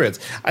experience.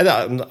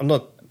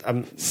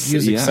 I'm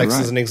using sex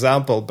as an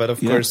example, but of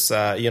course,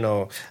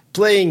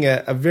 playing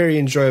a very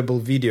enjoyable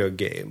video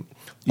game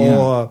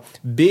or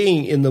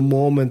being in the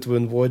moment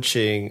when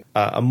watching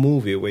a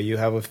movie where you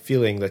have a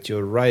feeling that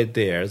you're right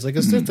there. It's like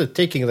instead of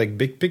taking like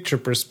big picture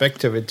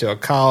perspective into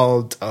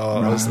account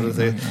on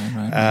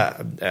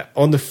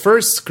the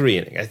first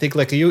screening. I think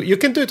like you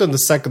can do it on the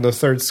second or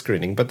third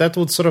screening, but that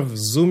would sort of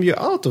zoom you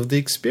out of the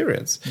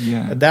experience.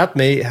 Yeah. And that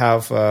may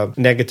have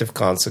negative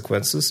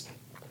consequences.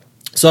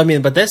 So, I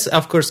mean, but this,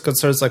 of course,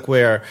 concerns like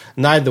where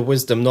neither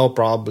wisdom nor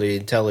probably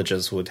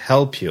intelligence would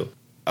help you.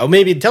 Or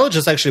maybe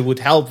intelligence actually would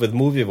help with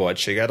movie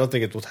watching. I don't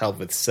think it would help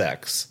with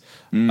sex.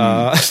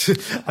 I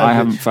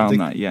haven't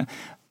found that yet.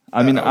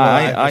 I mean,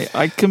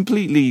 I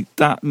completely,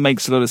 that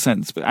makes a lot of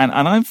sense. And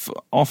I've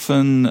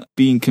often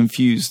been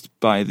confused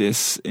by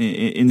this,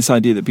 in this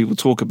idea that people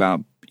talk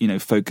about,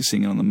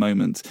 focusing on the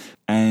moment.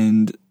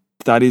 And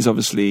that is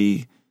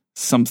obviously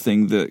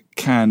something that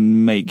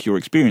can make your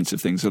experience of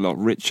things a lot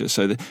richer.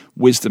 So the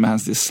wisdom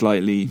has this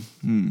slightly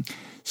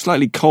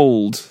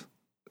cold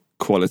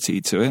quality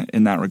to it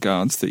in that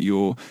regards, that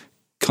you're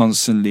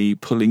constantly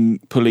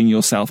pulling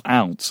yourself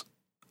out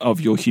of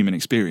your human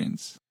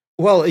experience.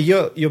 Well,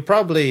 you're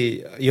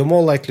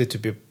more likely to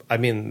be. I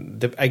mean,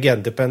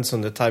 again, depends on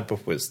the type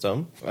of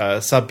wisdom.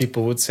 Some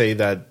people would say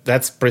that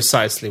that's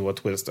precisely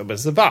what wisdom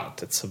is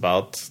about. It's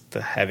about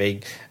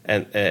having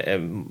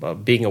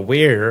and being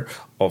aware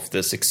of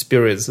these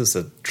experiences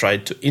and try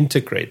to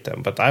integrate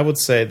them. But I would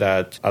say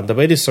that under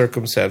many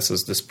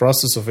circumstances, this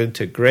process of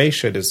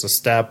integration is a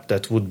step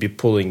that would be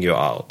pulling you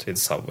out in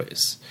some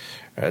ways.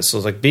 So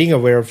like being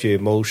aware of your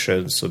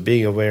emotions or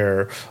being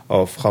aware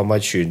of how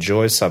much you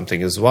enjoy something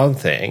is one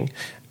thing,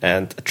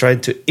 and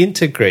trying to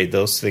integrate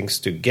those things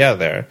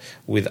together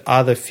with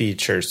other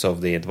features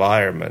of the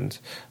environment,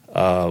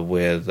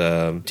 with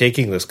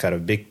taking this kind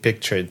of big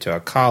picture into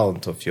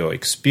account of your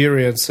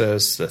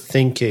experiences, the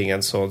thinking,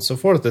 and so on and so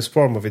forth. This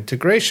form of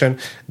integration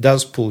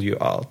does pull you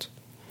out.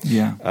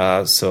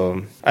 Yeah.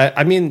 So,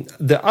 I mean,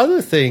 the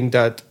other thing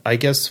that I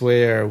guess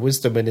where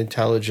wisdom and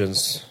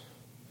intelligence,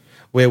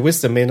 where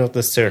wisdom may not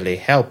necessarily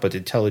help, but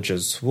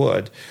intelligence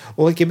would.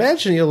 Well, like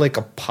imagine you're like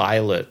a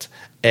pilot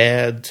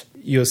and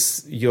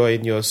you're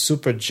in your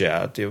super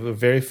jet, you have a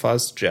very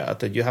fast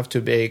jet, and you have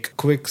to make a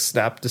quick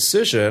snap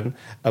decision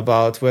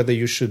about whether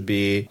you should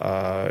be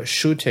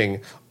shooting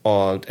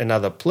on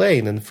another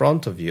plane in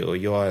front of you.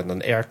 You are in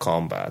an air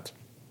combat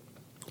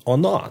or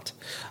not.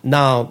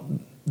 Now,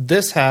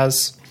 this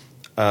has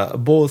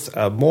both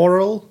a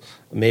moral,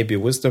 maybe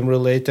wisdom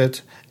related,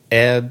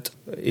 and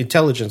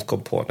intelligence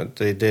component.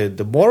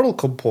 The moral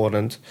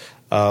component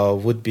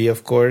would be,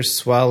 of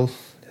course, well,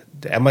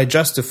 am I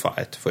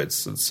justified? For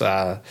instance,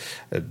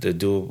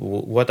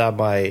 what are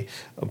my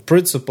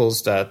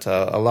principles that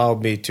allow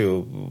me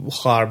to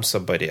harm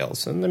somebody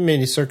else? And in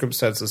many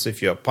circumstances,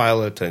 if you're a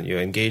pilot and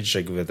you're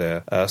engaging with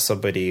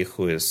somebody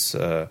who is,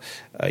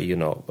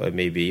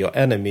 maybe your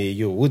enemy,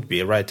 you would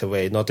be right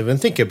away not even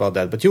thinking about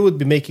that, but you would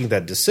be making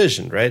that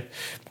decision, right?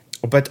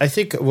 But I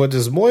think what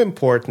is more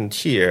important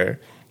here,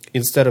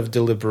 instead of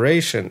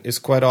deliberation, is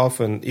quite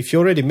often, if you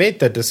already made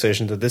that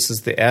decision that this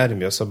is the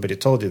enemy, or somebody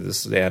told you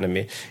this is the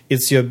enemy,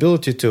 it's your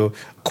ability to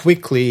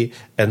quickly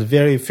and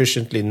very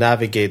efficiently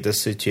navigate the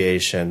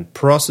situation,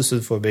 process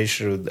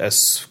information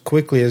as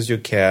quickly as you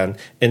can,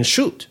 and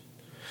shoot.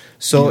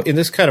 So in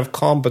this kind of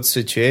combat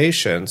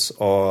situations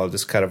or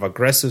this kind of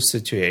aggressive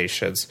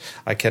situations,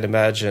 I can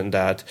imagine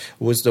that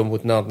wisdom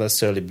would not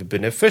necessarily be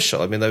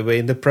beneficial. I mean,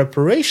 in the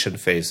preparation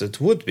phase, it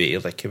would be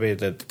like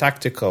the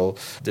tactical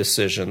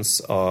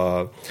decisions,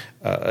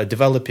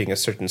 developing a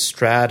certain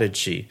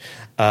strategy.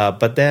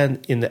 But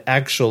then in the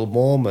actual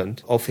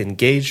moment of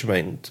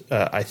engagement,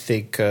 I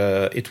think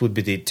it would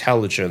be the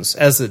intelligence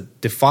as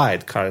it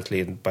defined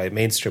currently by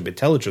mainstream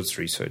intelligence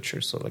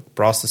researchers. So like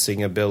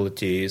processing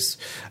abilities,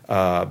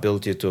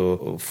 ability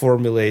to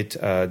formulate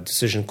a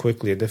decision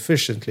quickly and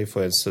efficiently,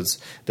 for instance,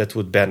 that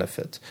would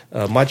benefit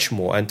much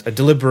more. And a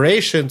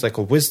deliberation, like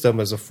a wisdom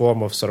as a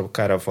form of sort of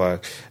kind of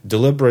a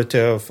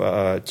deliberative,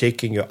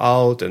 taking you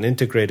out, an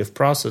integrative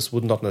process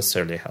would not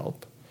necessarily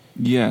help.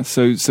 Yeah,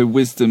 so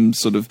wisdom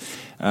sort of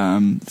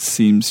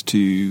seems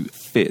to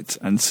fit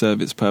and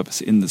serve its purpose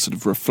in the sort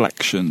of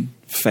reflection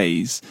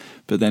phase,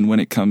 but then when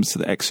it comes to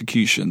the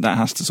execution, that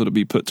has to sort of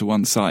be put to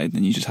one side,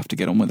 and you just have to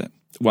get on with it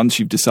once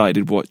you've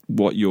decided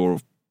what you're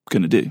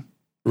going to do.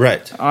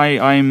 Right.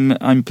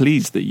 I'm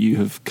pleased that you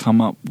have come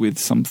up with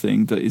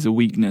something that is a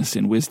weakness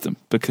in wisdom,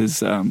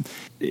 because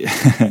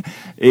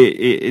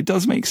it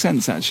does make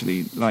sense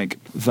actually,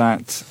 like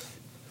that.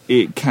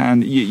 It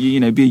can, you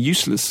know, be a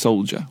useless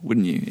soldier,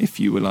 wouldn't you, if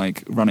you were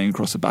like running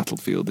across a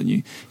battlefield and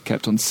you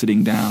kept on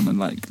sitting down and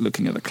like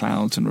looking at the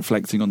clouds and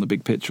reflecting on the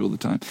big picture all the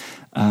time.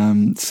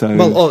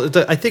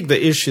 I think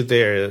the issue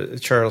there,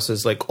 Charles,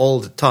 is like all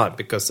the time,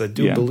 because I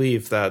do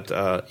believe that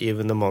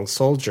even among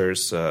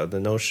soldiers, the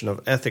notion of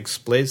ethics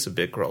plays a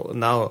big role. And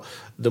now,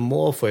 the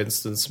more, for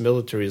instance,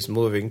 military is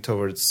moving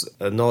towards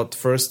not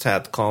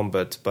first-hand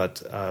combat, but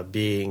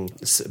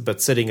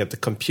sitting at the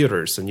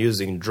computers and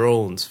using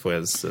drones, for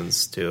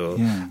instance,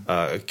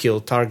 to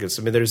kill targets.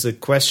 I mean, there's a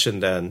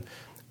question then: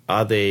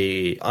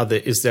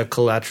 is there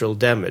collateral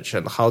damage,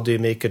 and how do you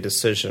make a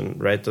decision,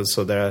 right? And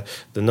so the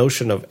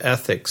notion of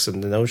ethics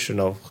and the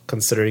notion of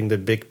considering the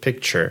big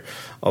picture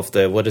of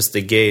what is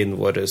the gain,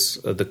 what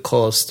is the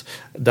cost,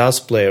 does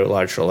play a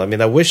large role. I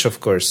mean, I wish, of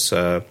course,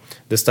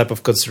 this type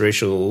of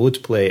consideration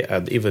would play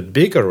an even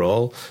bigger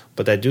role,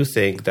 but I do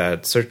think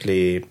that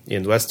certainly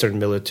in Western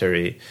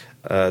military,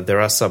 there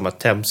are some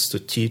attempts to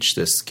teach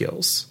these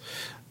skills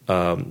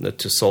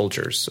to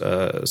soldiers,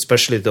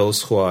 especially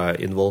those who are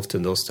involved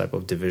in those type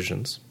of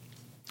divisions.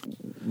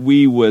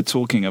 We were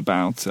talking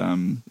about,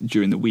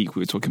 during the week,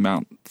 we were talking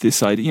about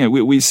this idea. You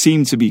know, we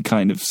seem to be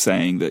kind of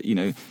saying that, you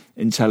know,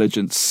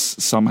 intelligence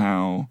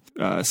somehow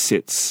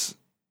sits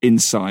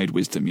inside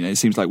wisdom. You know, it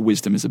seems like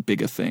wisdom is a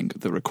bigger thing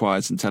that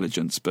requires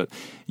intelligence. But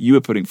you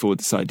were putting forward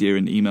this idea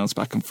in emails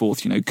back and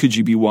forth. You know, could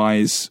you be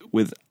wise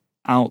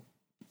without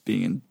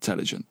being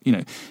intelligent? You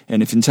know,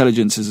 and if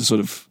intelligence is a sort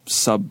of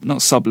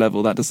not sub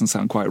level, that doesn't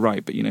sound quite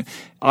right. But you know,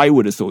 I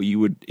would have thought you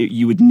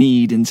would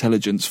need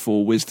intelligence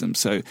for wisdom.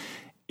 So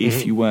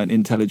if you weren't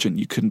intelligent,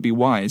 you couldn't be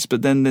wise.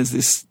 But then there's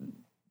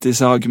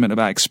this argument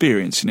about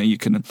experience. You know, you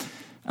can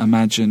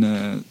imagine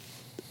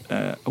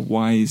a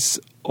wise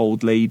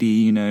old lady,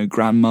 you know,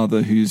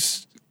 grandmother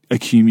who's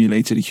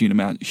accumulated a huge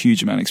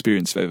amount of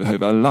experience over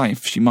her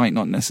life. She might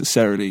not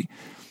necessarily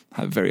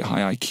have very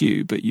high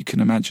IQ, but you can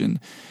imagine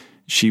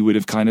she would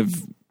have kind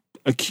of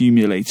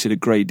accumulated a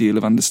great deal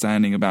of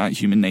understanding about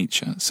human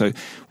nature. So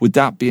would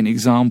that be an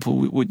example?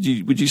 Would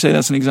you say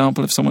that's an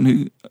example of someone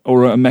who,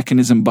 or a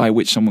mechanism by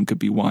which someone could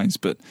be wise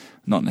but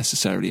not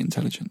necessarily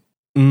intelligent?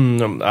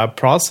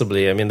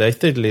 Possibly. I mean,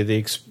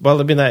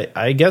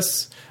 I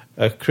guess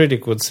a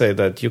critic would say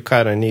that you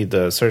kind of need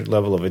a certain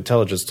level of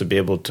intelligence to be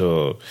able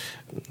to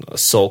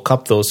soak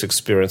up those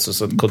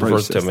experiences and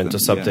convert them into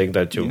something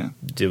that you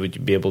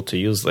would be able to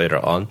use later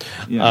on.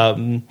 Yeah.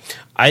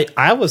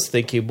 I was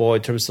thinking more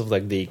in terms of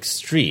like the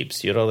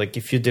extremes, you know, like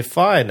if you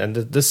define, and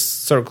this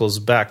circles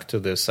back to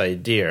this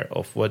idea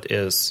of what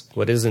is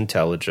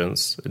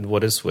intelligence and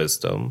what is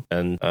wisdom.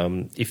 And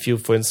if you,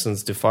 for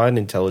instance, define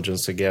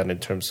intelligence again in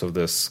terms of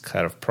this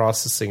kind of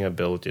processing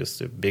abilities,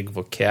 the big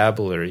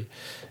vocabulary,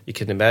 you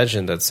can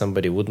imagine that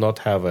somebody would not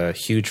have a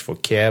huge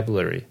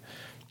vocabulary,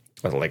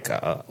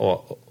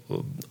 or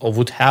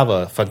would have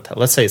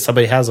let's say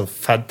somebody has a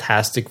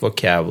fantastic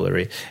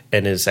vocabulary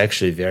and is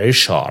actually very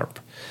sharp,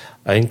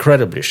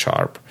 incredibly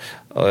sharp.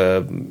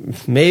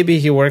 Maybe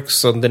he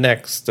works on the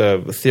next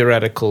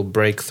theoretical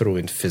breakthrough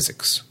in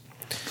physics,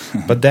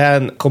 but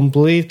then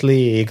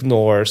completely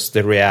ignores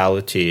the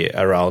reality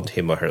around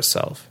him or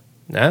herself.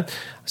 Yeah?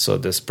 So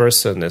this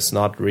person is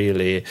not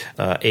really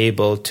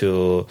able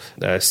to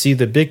see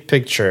the big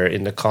picture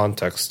in the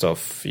context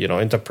of, you know,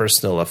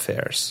 interpersonal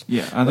affairs.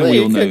 Yeah, I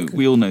think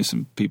we all know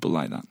some people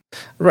like that.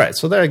 Right.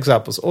 So there are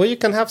examples, or you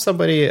can have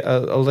somebody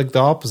like the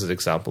opposite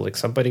example, like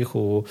somebody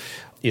who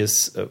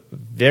is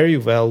very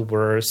well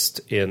versed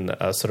in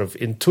sort of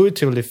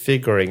intuitively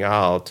figuring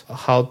out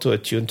how to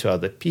attune to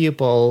other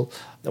people,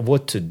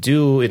 what to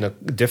do in a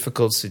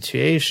difficult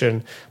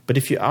situation. But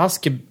if you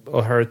ask him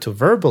or her to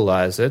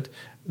verbalize it,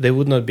 they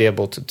would not be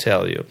able to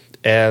tell you.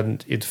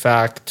 And in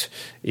fact,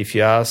 if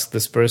you ask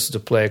this person to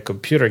play a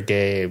computer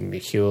game,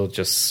 he will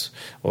just,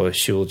 or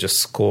she will just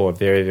score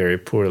very, very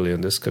poorly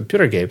on this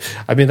computer game.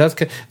 I mean,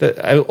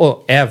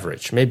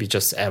 average, maybe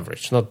just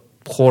average, not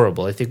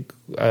horrible. I think,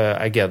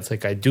 again,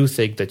 like I do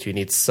think that you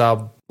need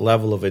some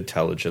level of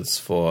intelligence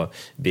for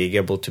being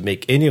able to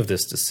make any of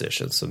these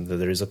decisions, and that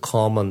there is a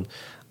common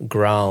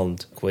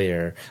ground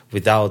where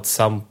without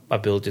some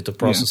ability to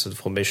process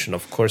information,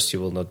 of course you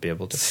will not be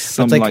able to.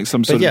 Some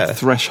sort of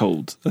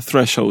threshold, a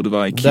threshold of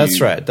IQ.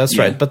 That's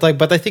right.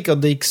 But I think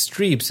on the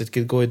extremes it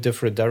can go in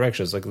different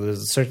directions. Like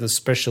there's a certain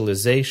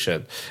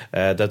specialization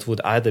that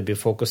would either be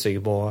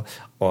focusing more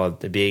on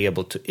being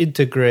able to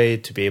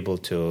integrate, to be able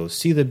to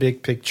see the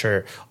big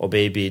picture, or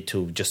maybe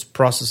to just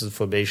process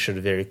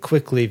information very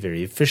quickly,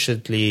 very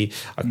efficiently,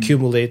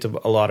 accumulate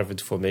a lot of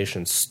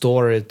information,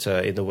 store it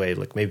in a way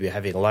like maybe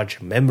having a large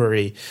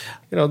memory.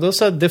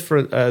 Those are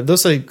different.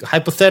 Those are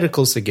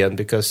hypotheticals again,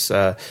 because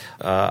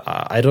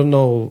I don't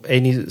know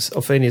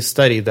any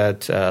study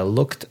that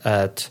looked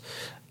at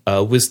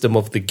wisdom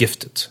of the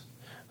gifted.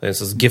 This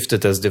is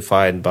gifted as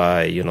defined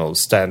by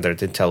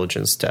standard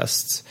intelligence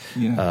tests,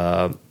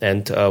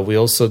 and we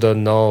also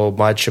don't know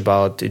much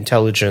about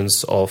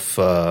intelligence of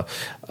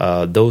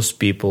those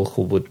people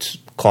who would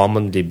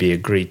commonly be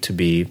agreed to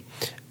be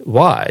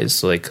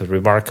wise, like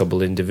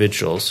remarkable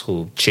individuals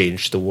who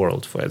changed the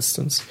world, for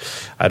instance.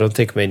 I don't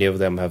think many of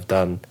them have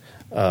done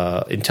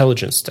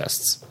intelligence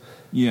tests.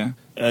 Yeah,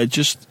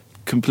 just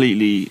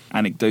completely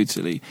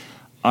anecdotally,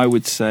 I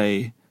would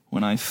say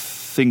when I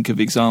think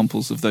of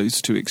examples of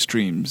those two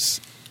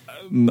extremes,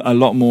 a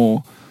lot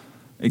more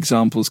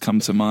examples come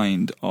to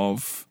mind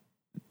of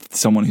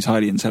someone who's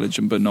highly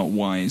intelligent but not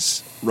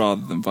wise,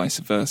 rather than vice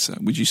versa.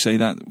 Would you say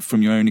that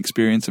from your own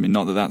experience? I mean,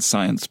 not that that's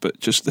science, but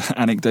just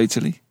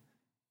anecdotally.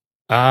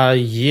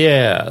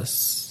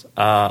 Yes,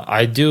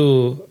 I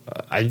do.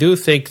 I do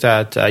think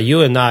that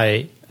you and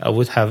I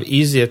would have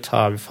easier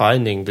time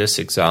finding these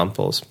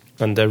examples,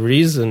 and the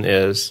reason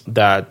is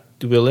that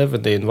we live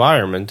in the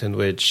environment in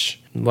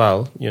which,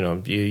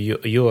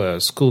 you're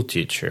a school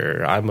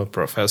teacher, I'm a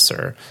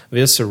professor.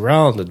 We're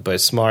surrounded by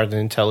smart and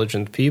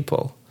intelligent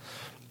people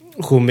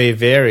who may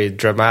vary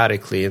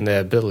dramatically in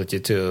their ability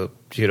to,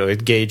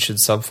 engage in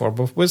some form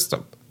of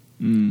wisdom.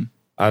 And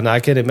I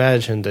can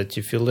imagine that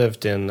if you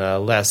lived in a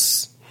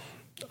less,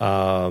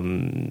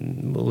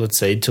 let's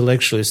say,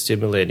 intellectually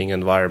stimulating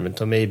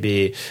environment, or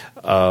maybe,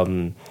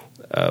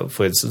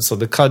 for instance, on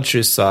the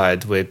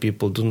countryside where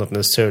people do not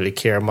necessarily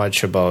care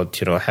much about,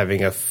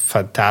 having a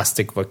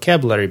fantastic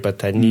vocabulary, but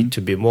they need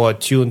to be more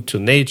attuned to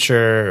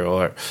nature,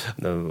 or,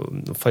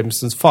 for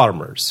instance,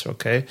 farmers,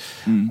 okay?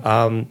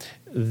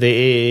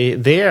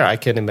 There I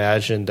can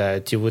imagine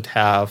that you would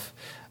have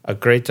a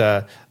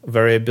greater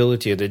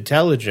variability in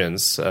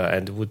intelligence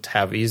and would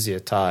have easier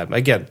time.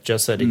 Again,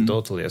 just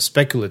anecdotally or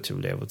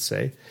speculatively, I would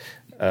say.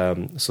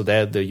 So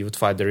that you would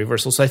find the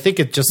reversal. So I think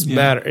it just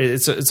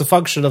matters. It's a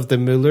function of the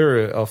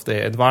milieu of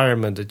the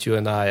environment that you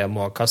and I are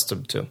more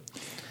accustomed to.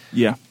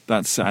 Yeah,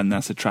 that's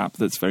a trap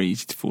that's very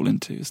easy to fall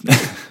into, isn't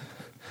it?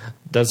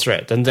 That's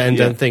right, and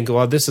then think,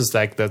 well, this is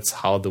that's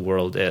how the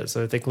world is.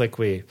 I think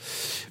we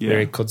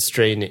very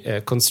constrained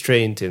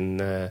in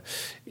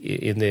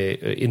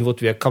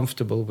what we are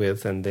comfortable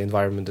with and the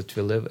environment that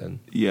we live in.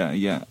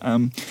 Yeah.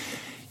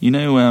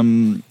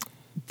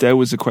 There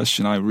was a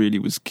question I really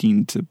was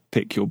keen to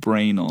pick your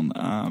brain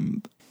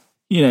on.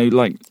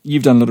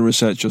 You've done a lot of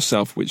research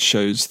yourself, which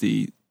shows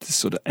the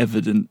sort of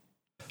evident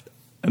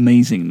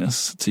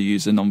amazingness, to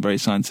use a non-very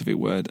scientific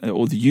word,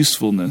 or the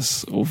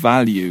usefulness or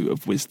value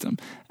of wisdom.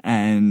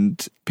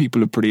 And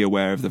people are pretty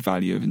aware of the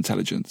value of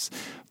intelligence.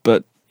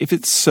 But if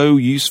it's so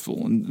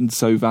useful and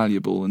so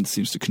valuable and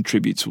seems to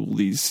contribute to all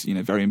these,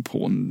 very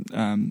important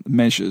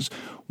measures,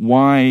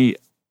 why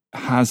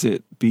has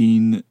it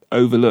been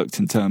overlooked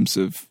in terms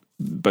of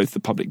both the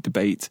public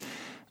debate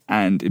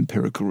and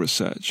empirical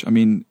research? I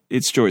mean,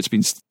 it's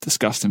been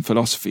discussed in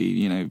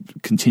philosophy,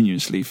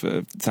 continuously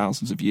for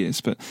thousands of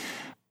years, but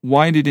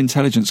why did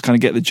intelligence kind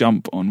of get the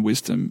jump on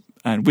wisdom?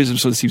 And wisdom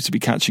sort of seems to be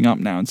catching up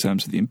now in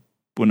terms of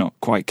not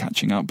quite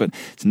catching up, but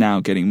it's now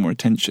getting more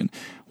attention.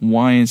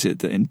 Why is it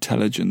that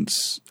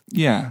intelligence,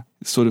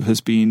 sort of has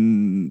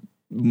been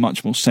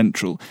much more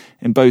central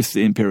in both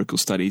the empirical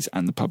studies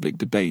and the public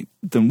debate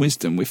than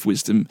wisdom, if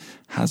wisdom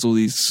has all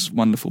these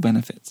wonderful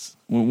benefits?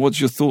 Well,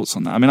 what's your thoughts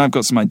on that? I mean, I've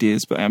got some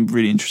ideas, but I'm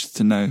really interested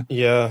to know.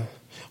 Yeah.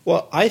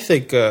 Well, I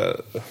think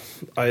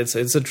it's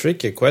a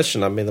tricky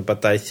question. I mean,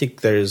 but I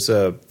think there is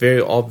a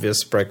very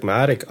obvious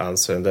pragmatic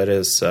answer, and that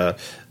is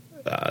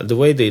the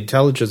way the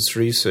intelligence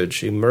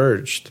research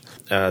emerged.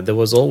 There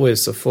was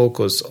always a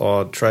focus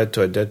on trying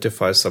to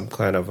identify some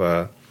kind of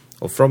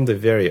or from the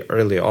very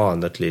early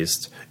on, at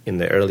least in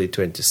the early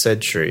 20th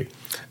century,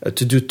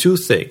 to do two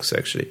things,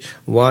 actually.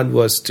 One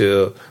was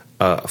to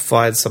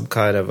find some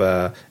kind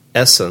of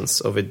essence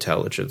of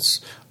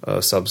intelligence.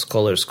 Some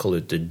scholars call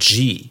it the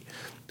G.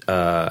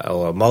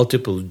 or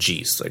multiple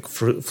Gs, like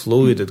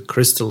fluid and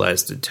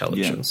crystallized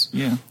intelligence.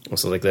 Yeah.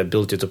 Also, like the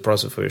ability to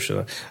process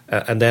information.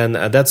 And then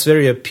that's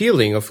very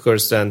appealing, of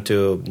course, then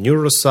to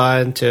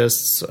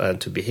neuroscientists and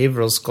to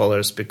behavioral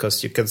scholars,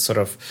 because you can sort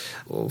of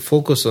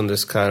focus on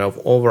this kind of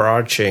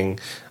overarching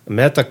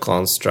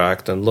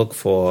meta-construct and look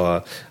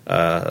for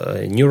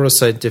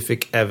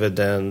neuroscientific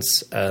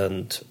evidence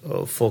and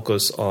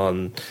focus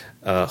on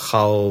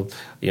how,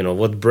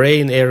 what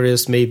brain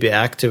areas may be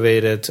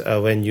activated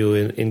when you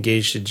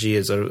engage the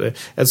Gs,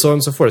 and so on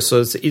and so forth.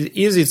 So it's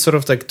easy sort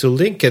of like to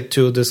link it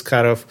to this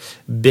kind of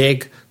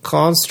big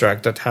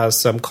construct that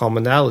has some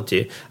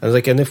commonality.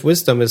 And if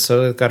wisdom is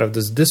sort of kind of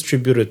this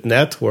distributed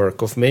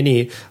network of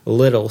many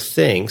little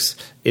things,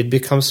 it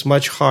becomes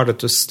much harder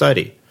to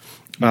study.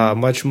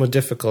 Much more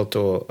difficult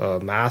to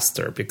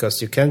master,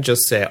 because you can't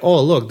just say,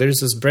 oh, look,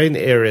 there's this brain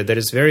area that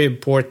is very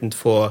important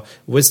for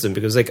wisdom,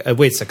 because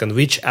wait a second,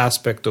 which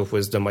aspect of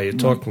wisdom are you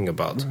talking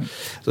about? Right.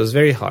 So it's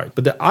very hard.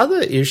 But the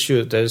other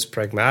issue that is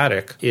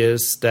pragmatic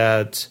is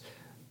that,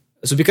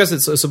 so because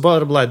it's a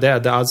bottom line there,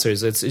 the answer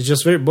is it's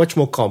just very much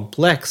more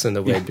complex in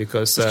a way,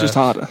 because it's just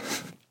harder.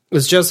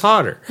 It's just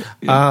harder,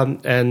 yeah.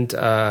 And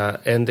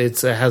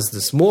it has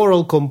this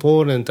moral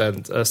component,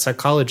 and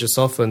psychologists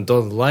often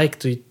don't like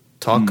to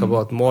talk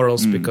about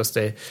morals because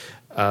they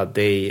have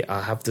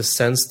the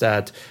sense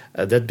that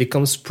that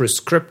becomes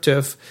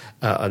prescriptive,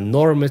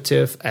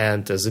 normative,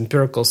 and as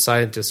empirical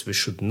scientists, we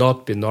should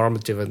not be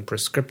normative and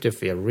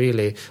prescriptive. We are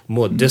really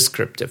more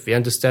descriptive. We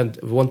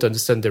want to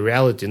understand the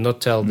reality,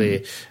 not tell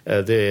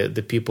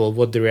the people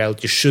what the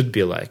reality should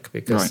be like.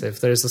 Because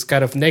if there is this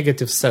kind of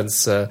negative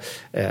sense in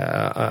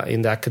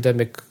the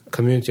academic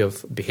community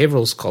of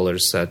behavioral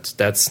scholars,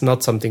 that's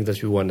not something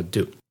that we want to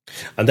do.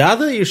 And the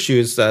other issue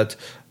is that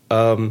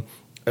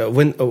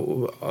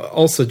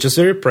also just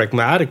very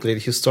pragmatically,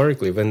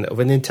 historically,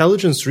 when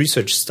intelligence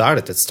research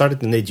started, it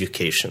started in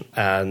education,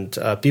 and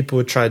people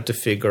were trying to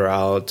figure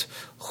out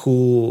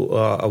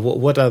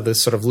what are the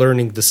sort of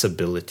learning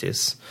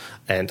disabilities,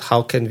 and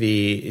how can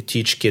we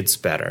teach kids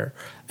better.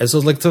 And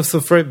so,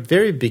 from the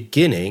very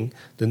beginning,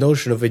 the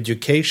notion of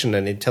education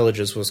and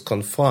intelligence was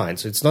confined.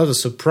 So it's not a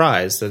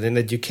surprise that in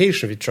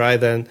education we try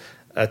then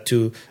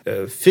to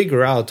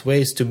figure out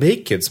ways to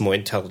make kids more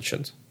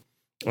intelligent.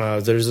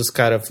 There's this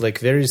kind of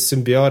very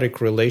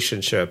symbiotic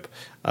relationship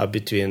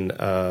between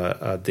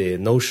the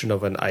notion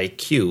of an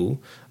IQ,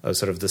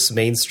 sort of this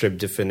mainstream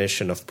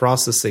definition of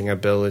processing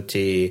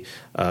ability,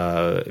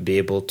 be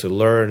able to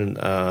learn,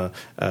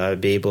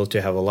 be able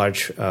to have a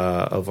large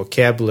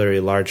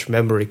vocabulary, large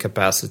memory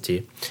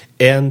capacity,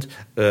 and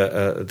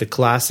the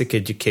classic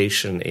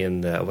education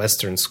in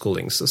Western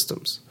schooling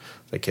systems,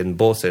 in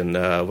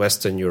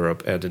Western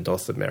Europe and in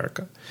North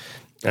America.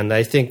 And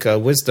I think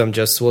wisdom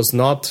just was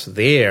not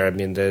there. I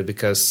mean,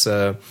 because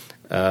certainly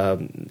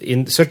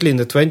in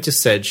the 20th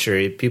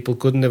century, people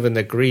couldn't even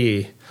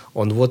agree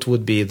on what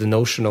would be the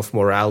notion of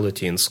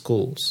morality in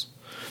schools.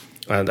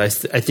 And I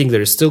think there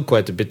is still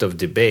quite a bit of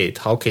debate.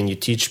 How can you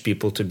teach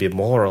people to be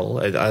moral?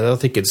 I don't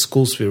think in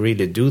schools we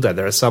really do that.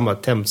 There are some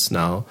attempts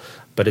now,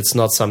 but it's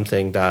not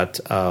something that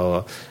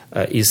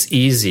is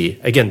easy.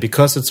 Again,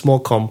 because it's more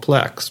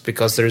complex,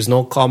 because there is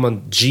no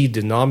common G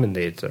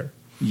denominator.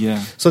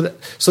 Yeah. So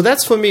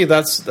that's for me.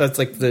 That's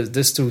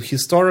these two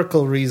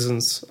historical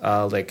reasons.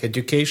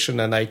 Education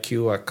and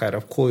IQ are kind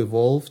of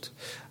co-evolved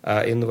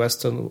in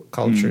Western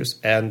cultures,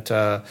 and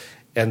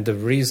the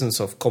reasons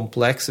of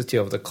complexity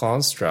of the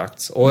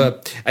constructs.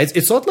 Or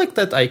it's not like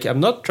that. I'm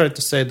not trying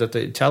to say that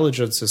the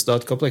intelligence is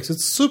not complex.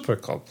 It's super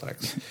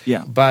complex.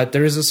 Yeah. But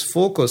there is this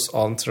focus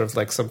on sort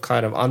of some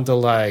kind of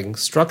underlying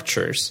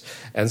structures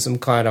and some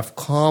kind of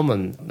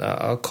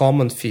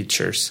common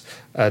features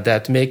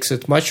that makes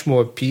it much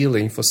more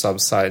appealing for some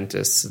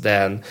scientists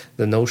than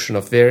the notion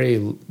of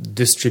very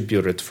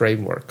distributed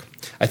framework.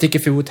 I think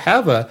if you would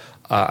have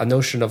a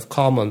notion of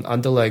common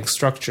underlying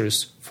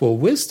structures for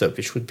wisdom,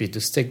 which would be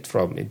distinct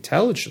from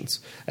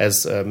intelligence,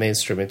 as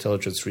mainstream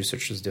intelligence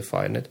researchers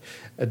define it,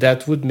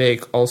 that would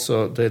make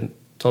also the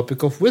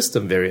topic of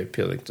wisdom very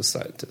appealing to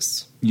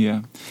scientists.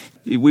 Yeah.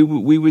 We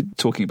were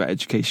talking about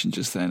education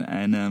just then,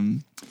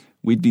 and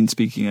we'd been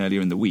speaking earlier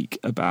in the week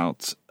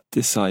about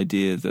this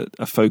idea that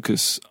a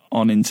focus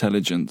on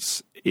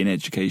intelligence in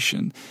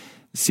education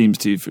seems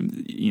to,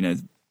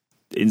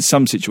 in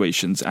some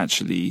situations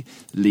actually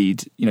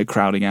lead,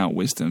 crowding out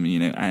wisdom,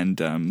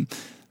 and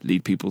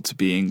lead people to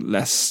being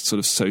less sort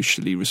of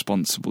socially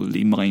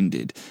responsibly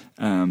minded.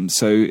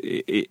 So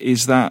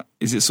is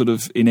it sort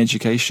of in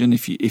education,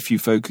 if you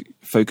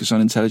focus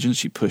on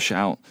intelligence, you push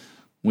out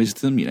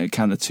wisdom?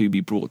 Can the two be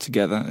brought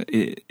together?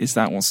 Is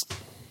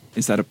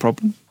that a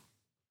problem?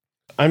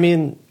 I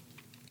mean,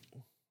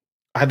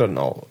 I don't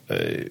know.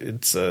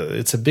 It's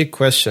a big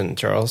question,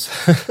 Charles.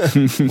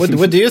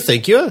 What do you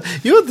think? You're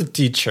the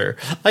teacher.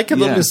 I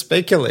can only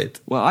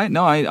speculate. Well,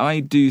 I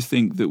do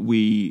think that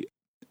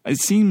it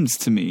seems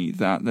to me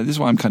that this is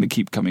why I'm kind of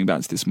keep coming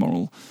back to this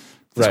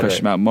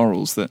question about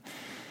morals, that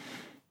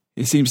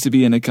it seems to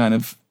be in a kind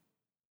of,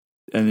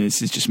 and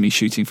this is just me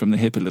shooting from the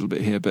hip a little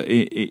bit here, but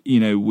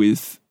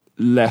with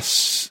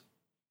less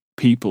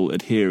people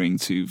adhering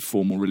to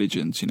formal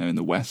religions, in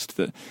the West,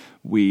 that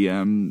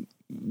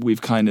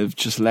we've kind of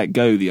just let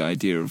go the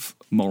idea of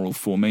moral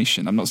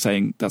formation. I'm not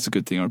saying that's a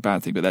good thing or a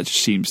bad thing, but that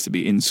just seems to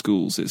be in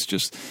schools. It's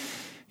just,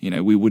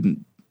 we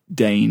wouldn't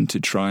deign to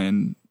try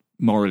and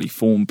morally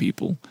form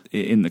people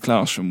in the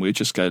classroom. We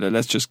just go,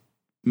 let's just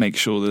make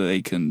sure that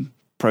they can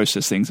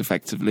process things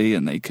effectively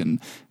and they can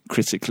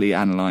critically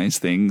analyze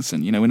things.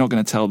 And, we're not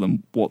going to tell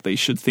them what they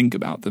should think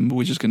about them, but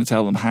we're just going to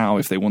tell them how,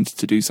 if they wanted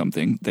to do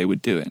something, they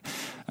would do it.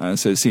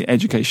 So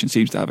education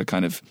seems to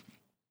have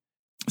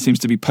seems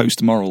to be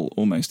post-moral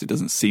almost. It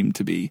doesn't seem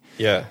to be,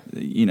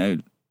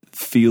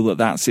 feel that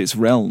that's its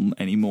realm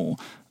anymore.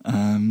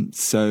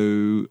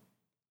 So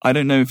I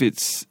don't know if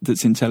it's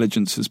that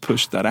intelligence has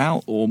pushed that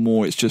out, or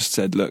more it's just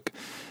said, look,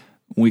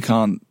 we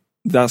can't,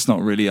 that's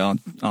not really our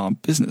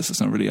business.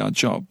 That's not really our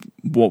job.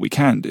 What we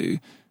can do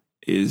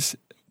is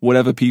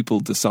whatever people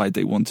decide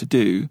they want to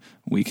do,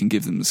 we can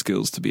give them the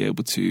skills to be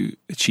able to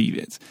achieve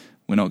it.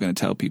 We're not going to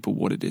tell people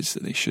what it is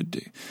that they should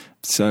do.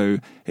 So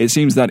it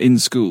seems that in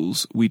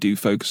schools, we do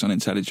focus on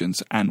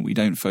intelligence and we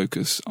don't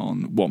focus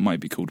on what might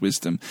be called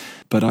wisdom.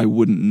 But I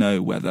wouldn't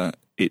know whether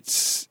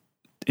it's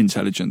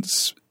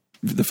intelligence,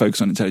 the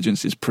focus on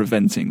intelligence is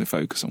preventing the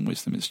focus on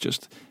wisdom. It's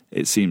just,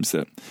 it seems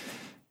that,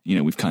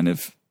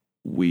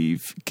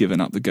 we've given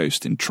up the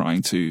ghost in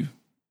trying to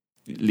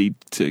lead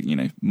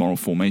to, moral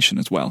formation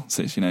as well.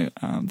 So,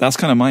 that's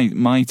kind of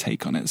my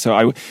take on it.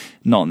 So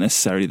not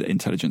necessarily that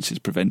intelligence is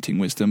preventing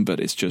wisdom, but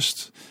it's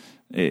just,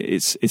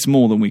 it's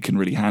more than we can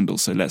really handle.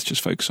 So let's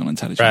just focus on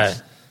intelligence.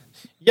 Right.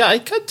 Yeah, I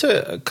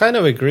kind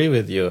of agree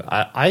with you.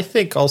 I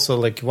think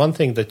also one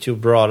thing that you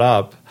brought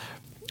up,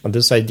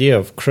 this idea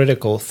of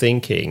critical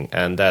thinking,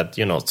 and that,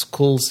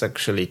 schools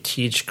actually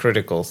teach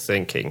critical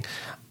thinking.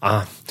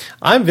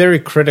 I'm very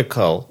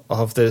critical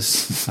of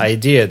this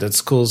idea that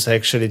schools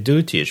actually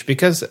do teach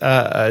because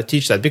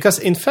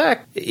in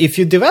fact, if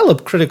you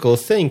develop critical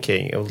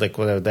thinking,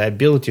 the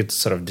ability to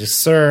sort of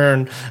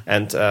discern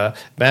and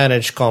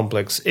manage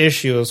complex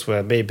issues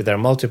where maybe there are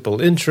multiple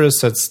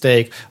interests at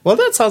stake, well,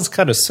 that sounds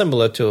kind of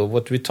similar to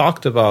what we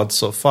talked about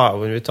so far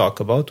when we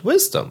talk about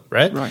wisdom,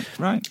 right?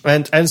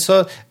 Right. And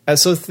so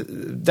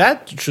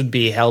that should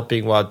be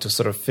helping one to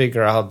sort of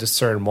figure out,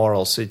 discern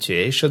moral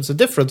situations and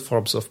different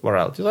forms of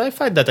morality. I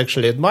find that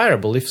actually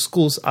admirable if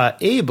schools are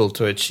able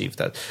to achieve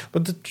that.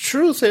 But the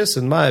truth is,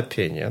 in my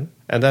opinion,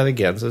 and that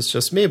again, that's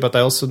just me, but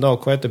I also know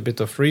quite a bit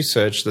of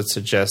research that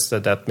suggests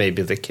that that may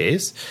be the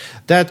case,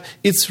 that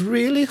it's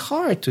really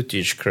hard to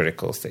teach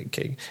critical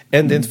thinking.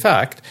 And in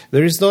fact,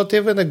 there is not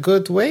even a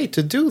good way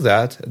to do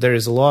that. There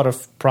is a lot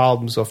of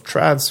problems of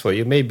transfer.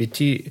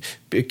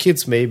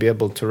 Kids may be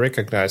able to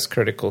recognize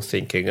critical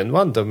thinking in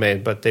one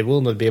domain, but they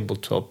will not be able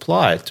to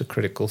apply it to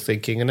critical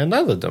thinking in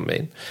another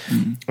domain.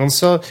 And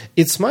so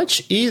it's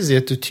much easier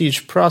to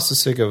teach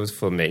processing of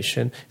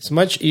information. It's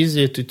much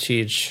easier to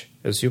teach,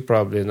 as you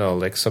probably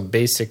know, some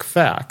basic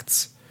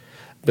facts.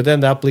 But then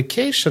the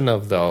application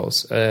of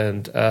those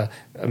and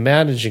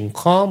managing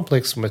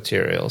complex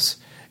materials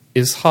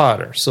is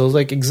harder. So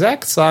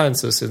exact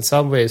sciences in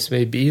some ways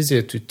may be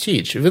easier to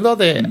teach, even though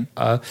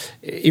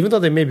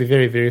they may be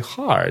very, very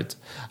hard,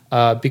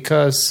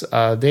 because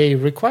they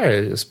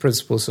require these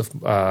principles of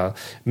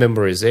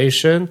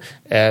memorization,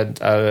 and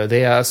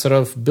they are sort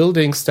of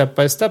building step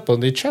by step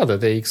on each other.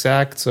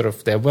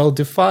 They're well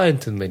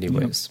defined in many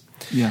ways.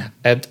 Yeah.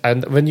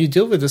 And when you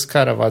deal with this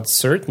kind of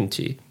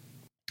uncertainty,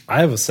 I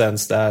have a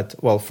sense that,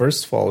 well,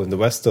 first of all, in the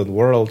Western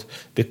world,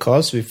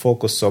 because we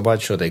focus so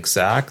much on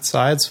exact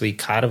science, we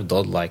kind of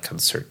don't like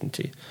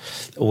uncertainty.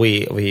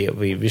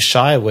 We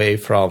shy away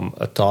from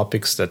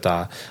topics that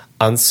are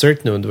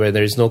uncertain and where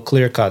there is no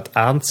clear-cut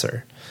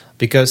answer,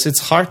 because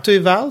it's hard to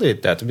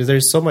evaluate that. I mean,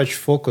 there's so much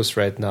focus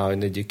right now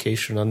in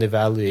education on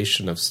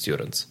evaluation of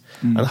students.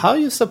 And how are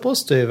you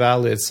supposed to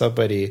evaluate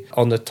somebody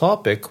on a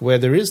topic where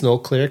there is no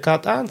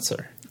clear-cut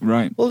answer?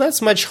 Right. Well,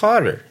 that's much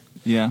harder.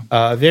 Yeah.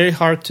 Very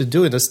hard to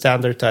do in a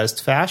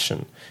standardized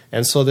fashion.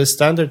 And so the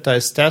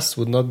standardized tests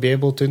would not be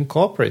able to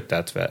incorporate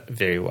that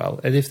very well.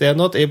 And if they are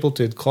not able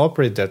to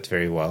incorporate that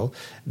very well,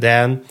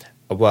 then,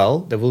 well,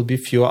 there will be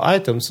fewer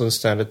items on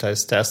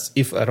standardized tests,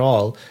 if at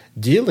all,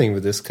 dealing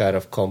with this kind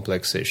of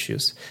complex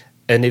issues.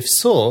 And if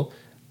so,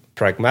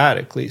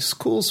 pragmatically,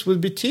 schools will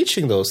be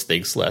teaching those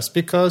things less,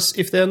 because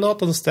if they're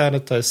not on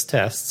standardized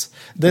tests,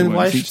 then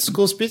why should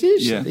schools be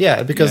teaching?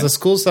 Yeah, because the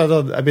schools are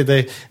not, I mean,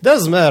 it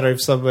doesn't matter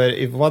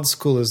if one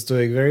school is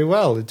doing very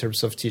well in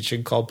terms of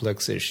teaching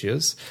complex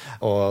issues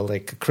or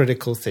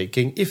critical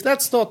thinking, if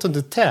that's not on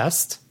the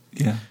test.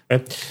 Yeah.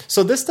 Right?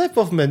 So this type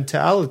of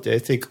mentality, I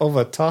think,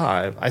 over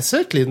time,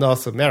 certainly in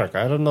North America,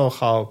 I don't know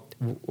how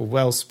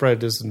well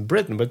spread is in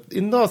Britain, but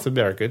in North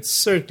America, it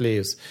certainly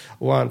is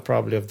one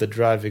probably of the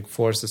driving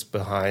forces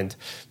behind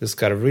this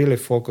kind of really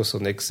focus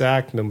on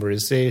exact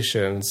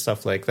memorization and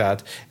stuff like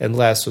that, and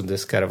less on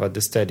this kind of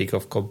understanding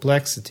of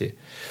complexity.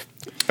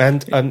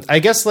 And I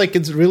guess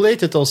it's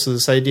related also to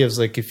this idea of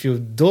if you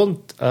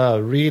don't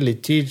really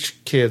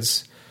teach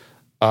kids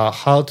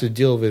how to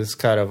deal with this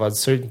kind of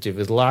uncertainty,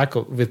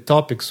 with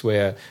topics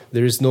where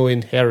there is no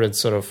inherent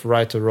sort of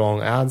right or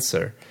wrong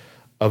answer,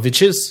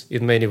 which is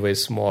in many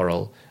ways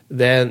moral,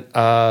 then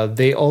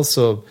they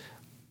also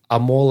are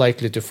more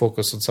likely to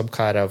focus on some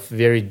kind of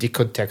very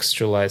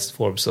decontextualized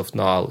forms of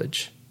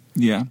knowledge.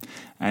 Yeah,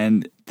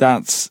 and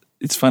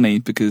it's funny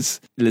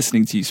because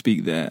listening to you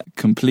speak there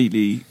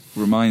completely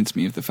reminds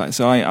me of the fact.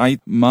 So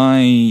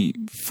my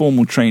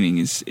formal training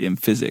is in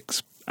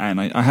physics,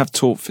 and I have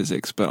taught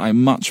physics, but I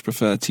much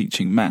prefer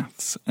teaching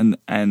maths.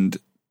 And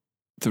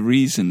the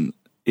reason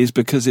is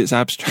because it's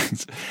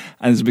abstract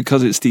and it's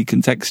because it's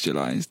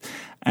decontextualized.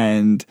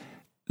 And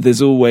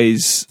there's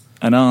always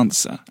an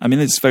answer. I mean,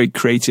 there's very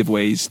creative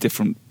ways,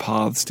 different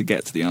paths to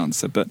get to the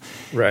answer. But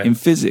in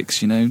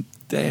physics,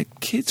 their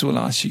kids will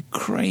ask you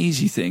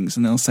crazy things,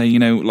 and they'll say,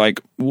 like,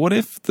 what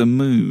if the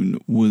moon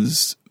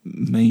was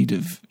made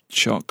of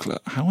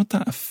chocolate? How would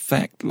that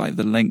affect like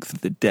the length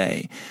of the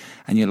day?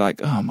 And you're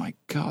like, oh my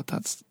God,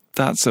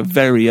 that's a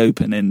very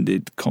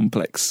open-ended,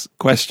 complex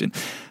question.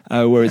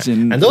 Whereas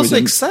and also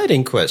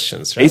exciting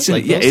questions, right?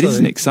 It is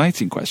an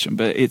exciting question,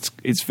 but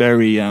it's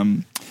very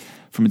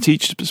from a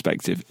teacher's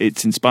perspective,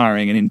 it's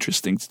inspiring and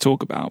interesting to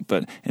talk about.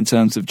 But in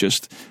terms of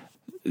just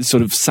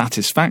sort of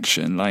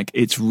satisfaction, like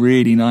it's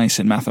really nice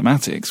in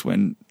mathematics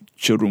when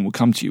children will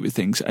come to you with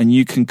things, and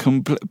you can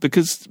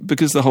because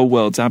the whole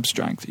world's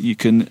abstract, you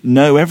can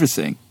know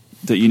everything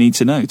that you need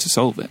to know to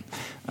solve it.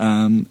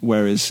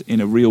 Whereas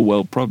in a real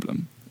world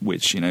problem,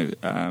 which sort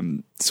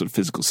of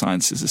physical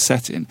sciences are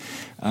set in,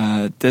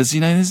 there's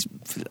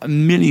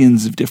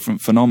millions of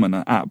different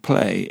phenomena at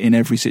play in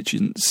every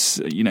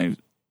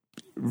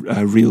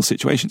real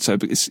situation. So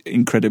it's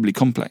incredibly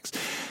complex.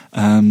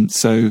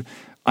 So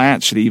I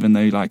actually, even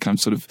though like I'm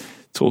sort of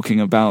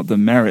talking about the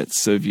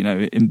merits of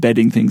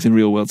embedding things in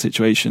real world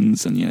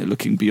situations and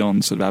looking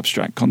beyond sort of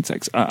abstract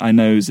context, I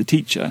know as a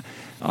teacher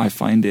I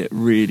find it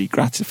really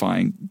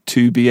gratifying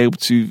to be able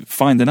to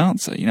find an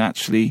answer.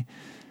 Actually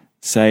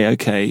say,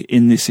 okay,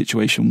 in this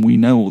situation we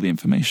know all the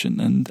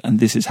information and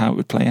this is how it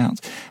would play out.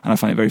 And I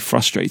find it very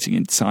frustrating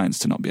in science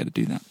to not be able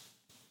to do that.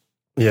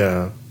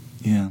 Yeah.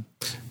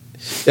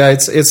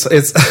 It's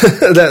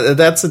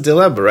that's a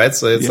dilemma, right?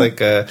 So it's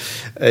like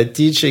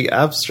teaching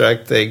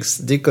abstract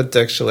things,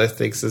 decontextualized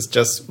things is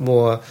just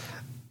more.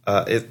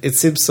 It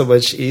seems so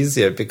much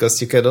easier because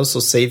you can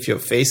also save your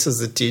face as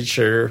a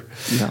teacher,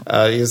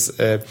 all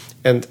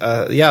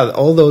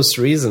those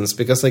reasons.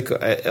 Because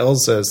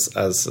also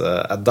as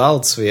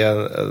adults, we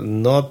are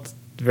not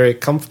very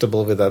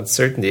comfortable with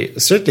uncertainty,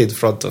 certainly in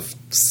front of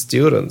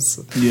students.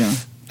 Yeah,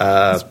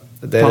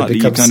 then partly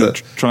you're kind of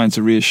trying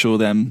to reassure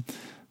them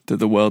that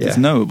the world is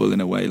knowable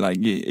in a way. Like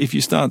if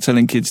you start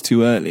telling kids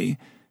too early,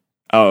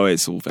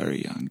 it's all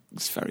very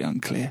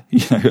unclear.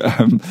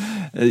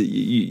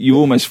 You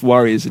almost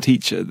worry as a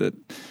teacher that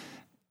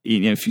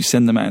if you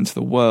send them out into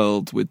the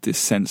world with this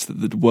sense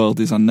that the world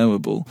is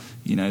unknowable,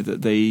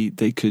 that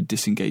they could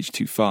disengage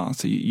too far.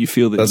 So you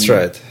feel that that's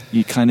right.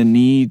 You kind of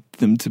need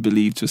them to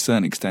believe to a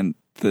certain extent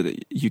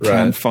that you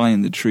can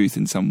find the truth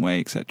in some way,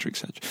 etc.,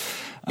 etc.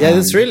 Yeah,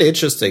 it's really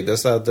interesting.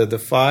 There's the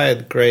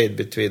defined grade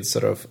between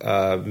sort of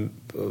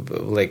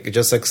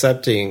just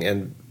accepting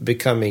and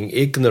becoming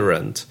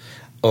ignorant,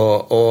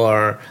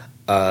 or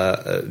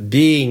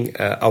being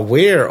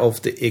aware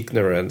of the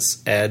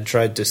ignorance and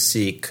try to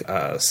seek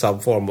some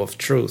form of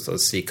truth or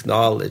seek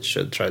knowledge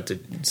and try to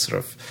sort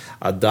of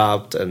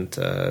adapt and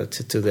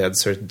to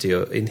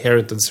the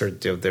inherent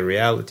uncertainty of the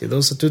reality.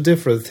 Those are two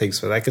different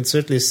things, but I can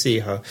certainly see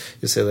how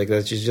you say like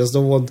that. You just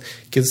don't want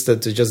kids to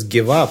just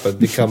give up and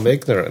become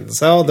ignorant.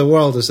 So the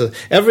world is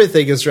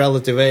everything is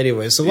relative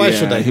anyway. So why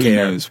should I care? Who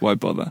knows? Why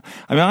bother?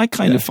 I mean, I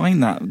kind of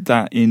find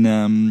that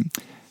in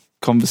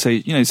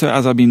conversation. So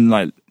as I've been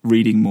like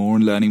reading more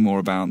and learning more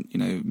about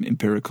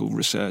empirical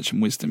research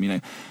and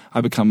wisdom,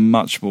 I become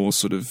much more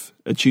sort of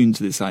attuned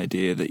to this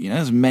idea that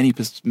there's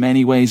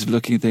many ways of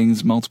looking at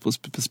things, multiple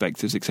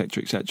perspectives,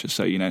 etc., etc.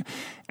 So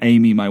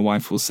Amy, my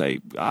wife, will say,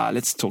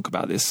 let's talk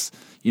about this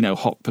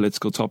hot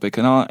political topic,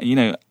 and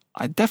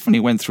I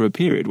definitely went through a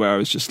period where I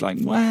was just like,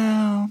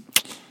 well,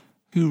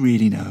 who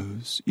really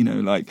knows?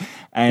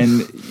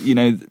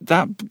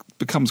 That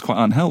becomes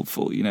quite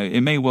unhelpful.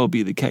 It may well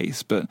be the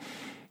case, but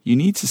you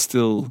need to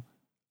still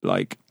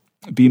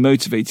be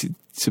motivated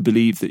to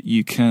believe that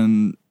you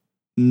can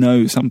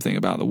know something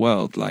about the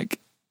world.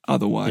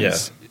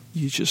 Otherwise,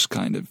 you just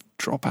kind of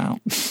drop out.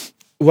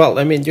 Well,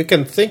 I mean, you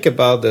can think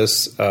about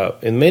this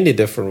in many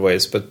different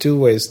ways, but two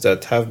ways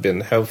that have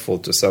been helpful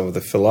to some of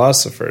the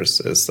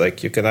philosophers is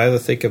you can either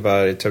think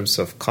about it in terms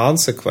of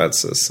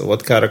consequences. So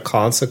what kind of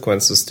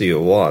consequences do you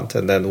want?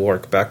 And then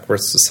work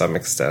backwards to some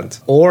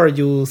extent. Or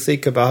you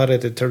think about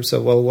it in terms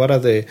of, what are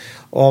the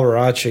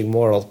overarching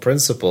moral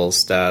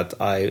principles that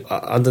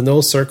under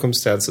no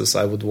circumstances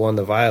I would want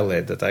to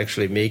violate that are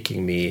actually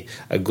making me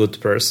a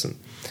good person.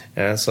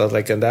 And so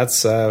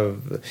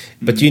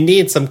but you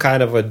need some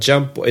kind of a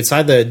jump. It's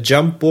either a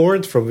jump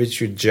board from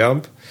which you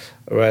jump,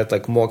 right?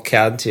 Like more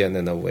Kantian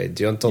in a way,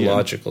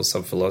 deontological,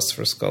 some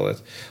philosophers call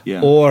it.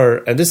 Yeah.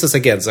 Or, and this is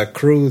again a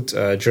crude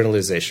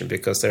generalization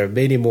because there are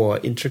many more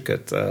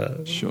intricate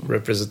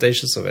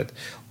representations of it.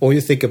 Or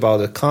you think about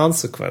the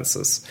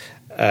consequences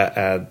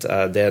and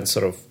then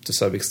sort of to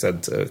some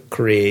extent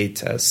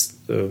create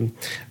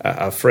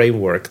a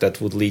framework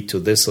that would lead to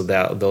this or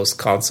that, those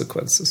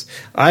consequences.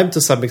 I'm to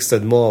some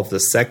extent more of the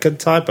second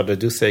type, but I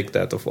do think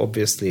that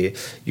obviously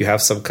you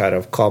have some kind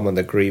of common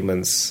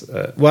agreements.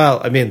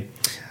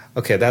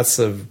 Okay, that's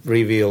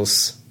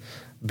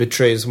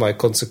betrays my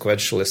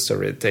consequentialist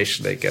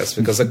orientation, I guess,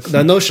 because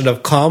the notion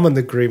of common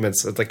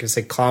agreements, like you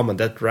say, common,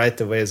 that right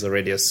away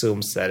already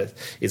assumes that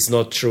it's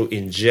not true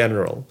in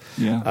general.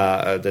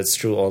 Yeah. That's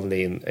true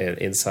only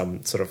in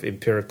some sort of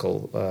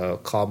empirical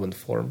common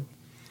form.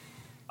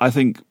 I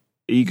think,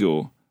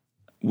 Igor,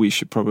 we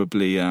should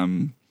probably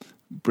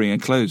bring a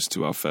close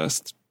to our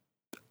first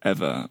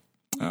ever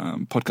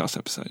podcast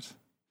episode.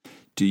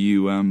 Do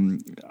you...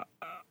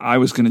 I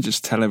was going to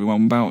just tell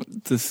everyone about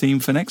the theme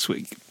for next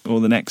week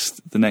or the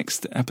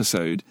next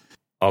episode.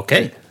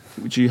 Okay.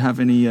 Would you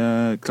have any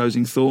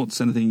closing thoughts?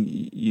 Anything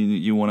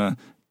you want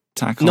to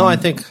tackle? No, I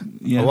think.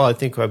 Yeah. Well, I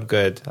think I'm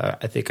good.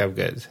 I think I'm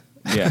good.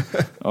 Yeah.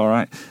 All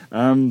right.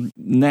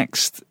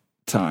 Next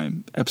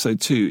time, episode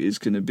 2 is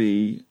going to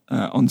be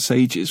on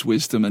sages,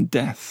 wisdom, and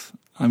death.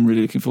 I'm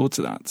really looking forward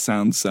to that.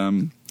 Sounds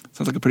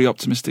like a pretty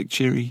optimistic,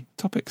 cheery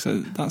topic. So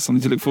that's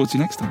something to look forward to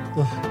next time.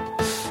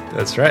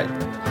 That's right.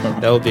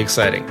 That will be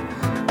exciting.